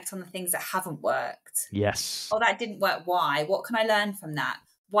reflect on the things that haven't worked. Yes. Oh, that didn't work. Why? What can I learn from that?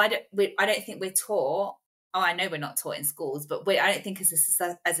 I don't think we're taught. Oh, I know we're not taught in schools, but I don't think as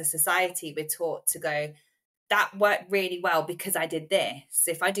a society we're taught to go, that worked really well because I did this.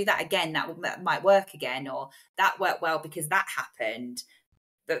 If I do that again, that might work again, or that worked well because that happened.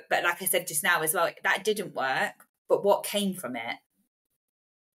 But like I said just now as well, that didn't work. But what came from it?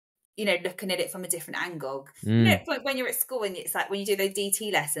 You know, looking at it from a different angle. You know, when you're at school and it's like when you do those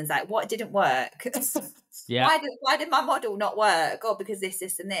DT lessons, like what didn't work? Yeah. Why did my model not work? Oh, because this,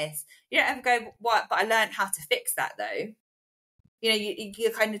 and this. You don't ever go, what? But I learned how to fix that, though. You know,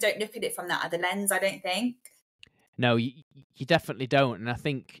 you kind of don't look at it from that other lens, I don't think. No, you definitely don't. And I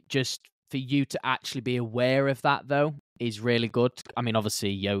think just for you to actually be aware of that, though, is really good. I mean, obviously,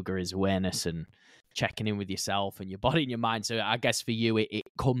 yoga is awareness and checking in with yourself and your body and your mind. So I guess for you, it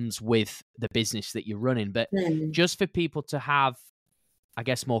comes with the business that you're running. But just for people to have, I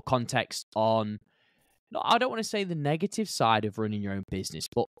guess, more context on, I don't want to say the negative side of running your own business,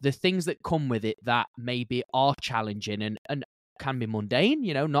 but the things that come with it that maybe are challenging and can be mundane,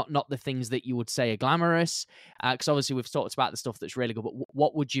 you know, not the things that you would say are glamorous. Because obviously we've talked about the stuff that's really good, but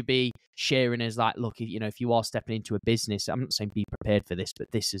what would you be sharing as like, look, you know, if you are stepping into a business, I'm not saying be prepared for this, but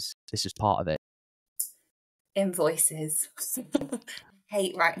this is part of it. Invoices.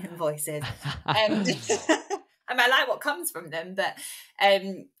 Hate writing invoices. I mean, I like what comes from them, but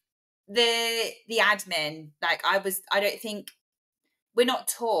the admin, like I don't think we're not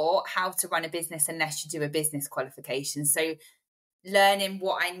taught how to run a business unless you do a business qualification. So learning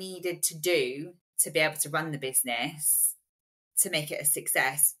what I needed to do to be able to run the business to make it a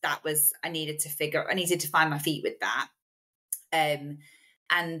success, I needed to find my feet with that. And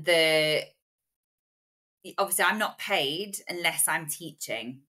obviously I'm not paid unless I'm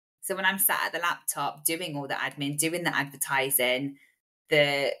teaching. So when I'm sat at the laptop doing all the admin, doing the advertising,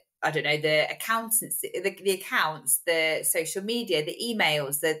 the accountants, the accounts, the social media, the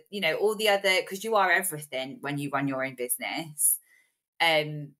emails, all the other, because you are everything when you run your own business.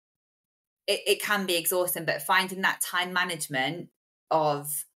 it can be exhausting, but finding that time management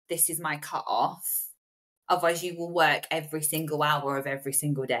of this is my cut off. Otherwise you will work every single hour of every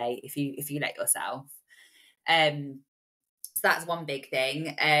single day if you let yourself. So that's one big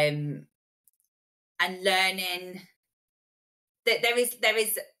thing. And learning that there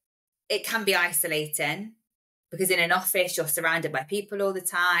is it can be isolating, because in an office you're surrounded by people all the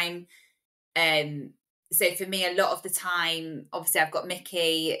time. So for me, a lot of the time, obviously I've got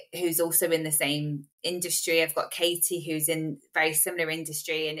Mickey, who's also in the same industry. I've got Katie, who's in very similar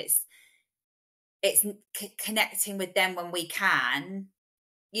industry, and it's connecting with them when we can.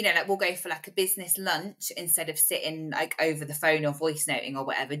 You know, like we'll go for like a business lunch instead of sitting like over the phone or voice noting or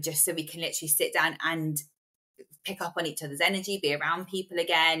whatever, just so we can literally sit down and pick up on each other's energy, be around people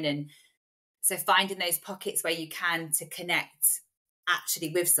again. And so finding those pockets where you can to connect actually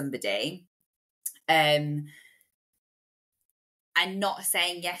with somebody, and not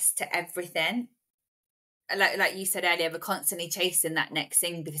saying yes to everything. Like you said earlier, we're constantly chasing that next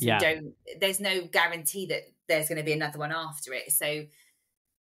thing because there's no guarantee that there's going to be another one after it. So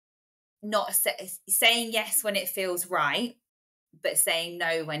not saying yes when it feels right, but saying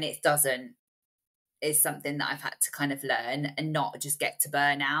no when it doesn't is something that I've had to kind of learn, and not just get to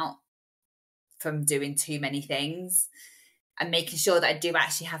burnout from doing too many things, and making sure that I do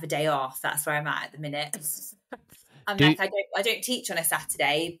actually have a day off. That's where I'm at the minute. I don't teach on a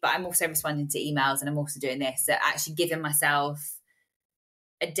Saturday, but I'm also responding to emails, and I'm also doing this. So actually giving myself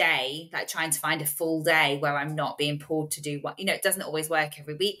a day, like trying to find a full day where I'm not being pulled to do what, it doesn't always work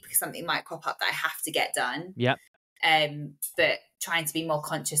every week because something might crop up that I have to get done. Yep. But trying to be more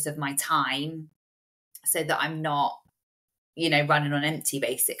conscious of my time so that I'm not, running on empty,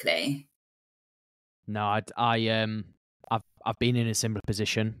 basically. No, I've been in a similar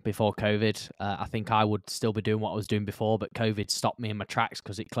position before COVID. I think I would still be doing what I was doing before, but COVID stopped me in my tracks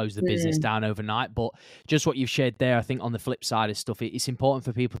because it closed the business down overnight. But just what you've shared there, I think on the flip side of stuff, it's important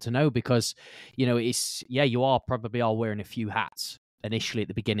for people to know because, you are probably all wearing a few hats initially at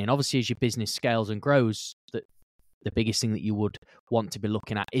the beginning. Obviously, as your business scales and grows, the biggest thing that you would want to be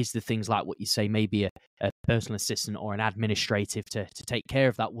looking at is the things like what you say, maybe a personal assistant or an administrative to take care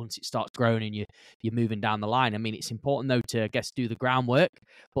of that once it starts growing and you're moving down the line. I mean, it's important though to, I guess, do the groundwork,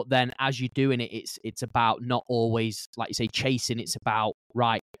 but then as you're doing it, it's about not always, like you say, chasing. It's about,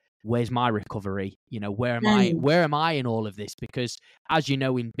 right, where's my recovery? Where am I in all of this? Because as you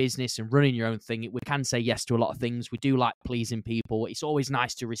know, in business and running your own thing, we can say yes to a lot of things. We do like pleasing people. It's always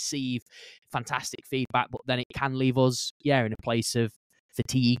nice to receive fantastic feedback, but then it can leave us, in a place of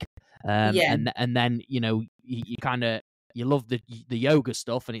fatigue. And then, you kind of, you love the yoga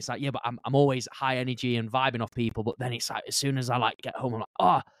stuff, and it's like, but I'm always high energy and vibing off people. But then it's like, as soon as I get home, I'm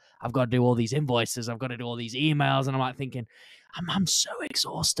like, I've got to do all these invoices, I've got to do all these emails, and I'm like thinking, I'm so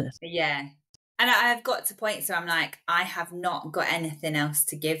exhausted. Yeah. And I've got to points where I'm like, I have not got anything else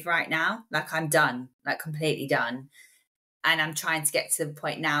to give right now. Like I'm done, like completely done. And I'm trying to get to the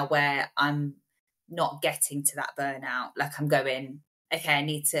point now where I'm not getting to that burnout. Like I'm going,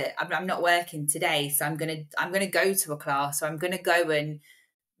 okay, I'm not working today. So I'm going to go to a class, or I'm going to go and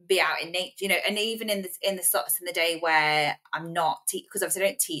be out in nature, and even in the slots in the day where I'm not, because obviously I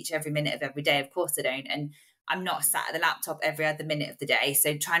don't teach every minute of every day. Of course I don't. And I'm not sat at the laptop every other minute of the day.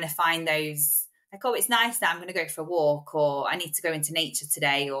 So trying to find those, like, it's nice now, I'm going to go for a walk, or I need to go into nature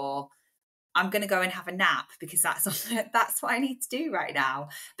today, or I'm going to go and have a nap because that's what I need to do right now.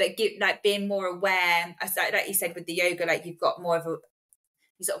 But being more aware, like you said with the yoga, like you sort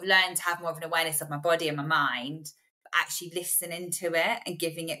of learn to have more of an awareness of my body and my mind, but actually listening to it and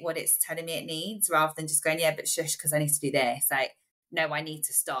giving it what it's telling me it needs, rather than just going, but shush, because I need to do this. Like, no, I need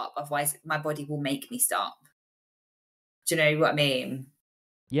to stop. Otherwise my body will make me stop. Do you know what I mean?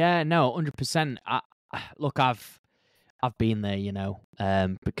 Yeah, no, 100%. Look, I've been there,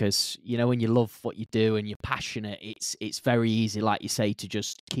 because, when you love what you do and you're passionate, it's very easy, like you say, to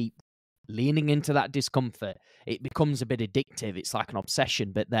just keep leaning into that discomfort. It becomes a bit addictive. It's like an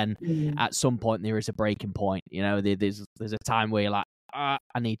obsession, but then at some point there is a breaking point. There's a time where you're like, I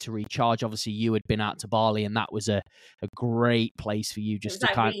need to recharge. Obviously, you had been out to Bali, and that was a great place for you just to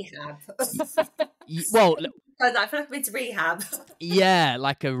like rehab. Well, I feel like I've been to rehab. Yeah,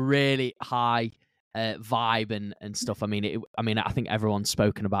 like a really high vibe and stuff. I mean, I think everyone's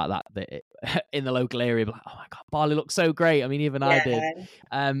spoken about that in the local area. Like, oh my God, Bali looks so great. I mean, even I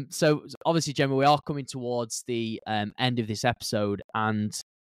did. So obviously, Gemma, we are coming towards the end of this episode, and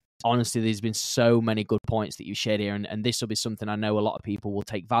honestly, there's been so many good points that you shared here, and this will be something I know a lot of people will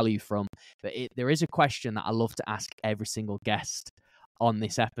take value from. But there is a question that I love to ask every single guest on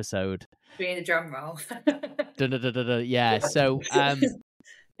this episode. Doing the drum roll. Yeah. So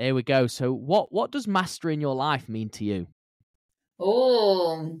Here we go. So what does mastering your life mean to you?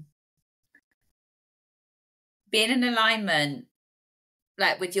 Oh, being in alignment,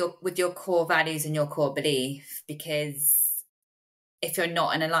 like with your core values and your core belief, because if you're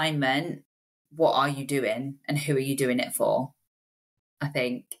not in alignment, what are you doing and who are you doing it for? I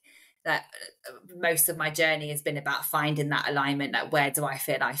think that most of my journey has been about finding that alignment. Like, where do I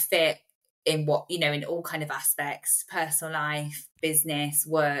feel I fit in what, in all kind of aspects, personal life, business,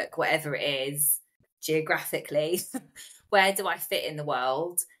 work, whatever it is, geographically, where do I fit in the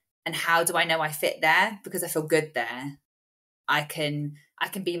world? And how do I know I fit there? Because I feel good there. I can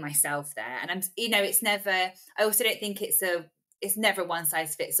be myself there. And I'm, it's never, I also don't think it's never one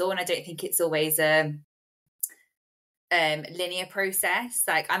size fits all. And I don't think it's always a linear process.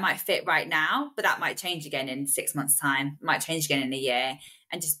 Like, I might fit right now, but that might change again in 6 months' time, it might change again in a year.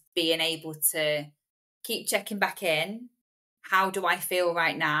 And just being able to keep checking back in. How do I feel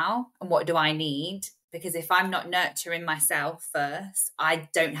right now? And what do I need? Because if I'm not nurturing myself first, I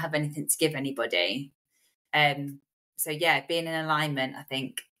don't have anything to give anybody. So yeah, being in alignment, I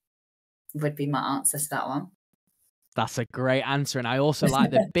think, would be my answer to that one. That's a great answer. And I also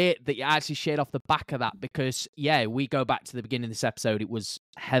like the bit that you actually shared off the back of that, because, yeah, we go back to the beginning of this episode. It was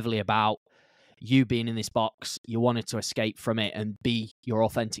heavily about you being in this box. You wanted to escape from it and be your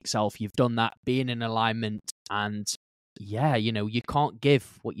authentic self. You've done that, being in alignment. And yeah, you can't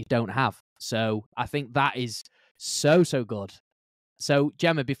give what you don't have. So I think that is so, so good. So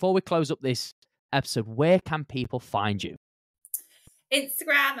Gemma, before we close up this episode, where can people find you?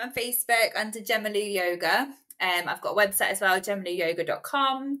 Instagram and Facebook under Gemma Lou Yoga. I've got a website as well,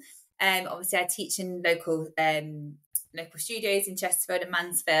 gemmalouyoga.com. Obviously, I teach in local studios in Chesterfield and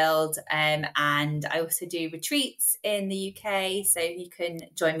Mansfield, and I also do retreats in the UK. So you can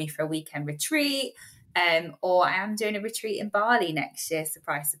join me for a weekend retreat, or I am doing a retreat in Bali next year.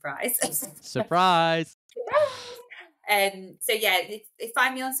 Surprise, surprise. Surprise. So yeah,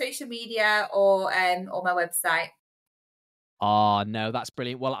 find me on social media or my website. Oh, no, that's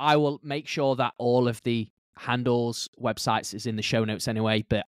brilliant. Well, I will make sure that all of the handles, websites is in the show notes anyway,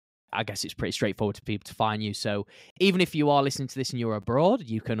 but I guess it's pretty straightforward for people to find you. So even if you are listening to this and you're abroad,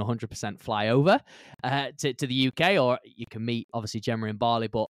 you can 100% fly over to the UK, or you can meet, obviously, Gemma in Bali.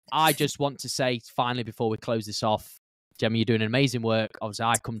 But I just want to say, finally, before we close this off, Gemma, you're doing amazing work. Obviously,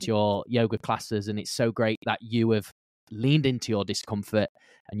 I come to your yoga classes, and it's so great that you have leaned into your discomfort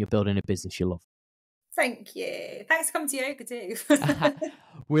and you're building a business you love. Thank you. Thanks for coming to yoga too.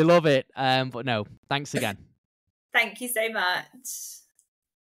 We love it. But no, thanks again. Thank you so much.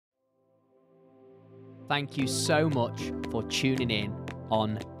 Thank you so much for tuning in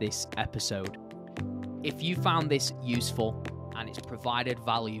on this episode. If you found this useful and it's provided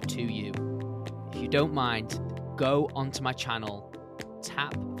value to you, if you don't mind, go onto my channel,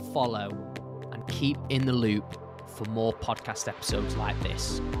 tap follow, and keep in the loop for more podcast episodes like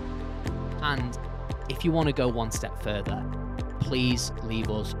this. And if you want to go one step further, please leave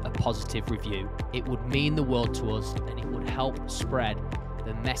us a positive review. It would mean the world to us, and it would help spread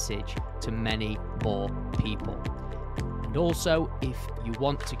the message to many more people. And also, if you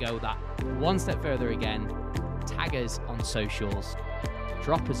want to go that one step further again, tag us on socials,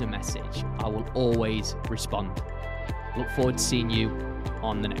 drop us a message. I will always respond. Look forward to seeing you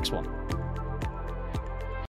on the next one.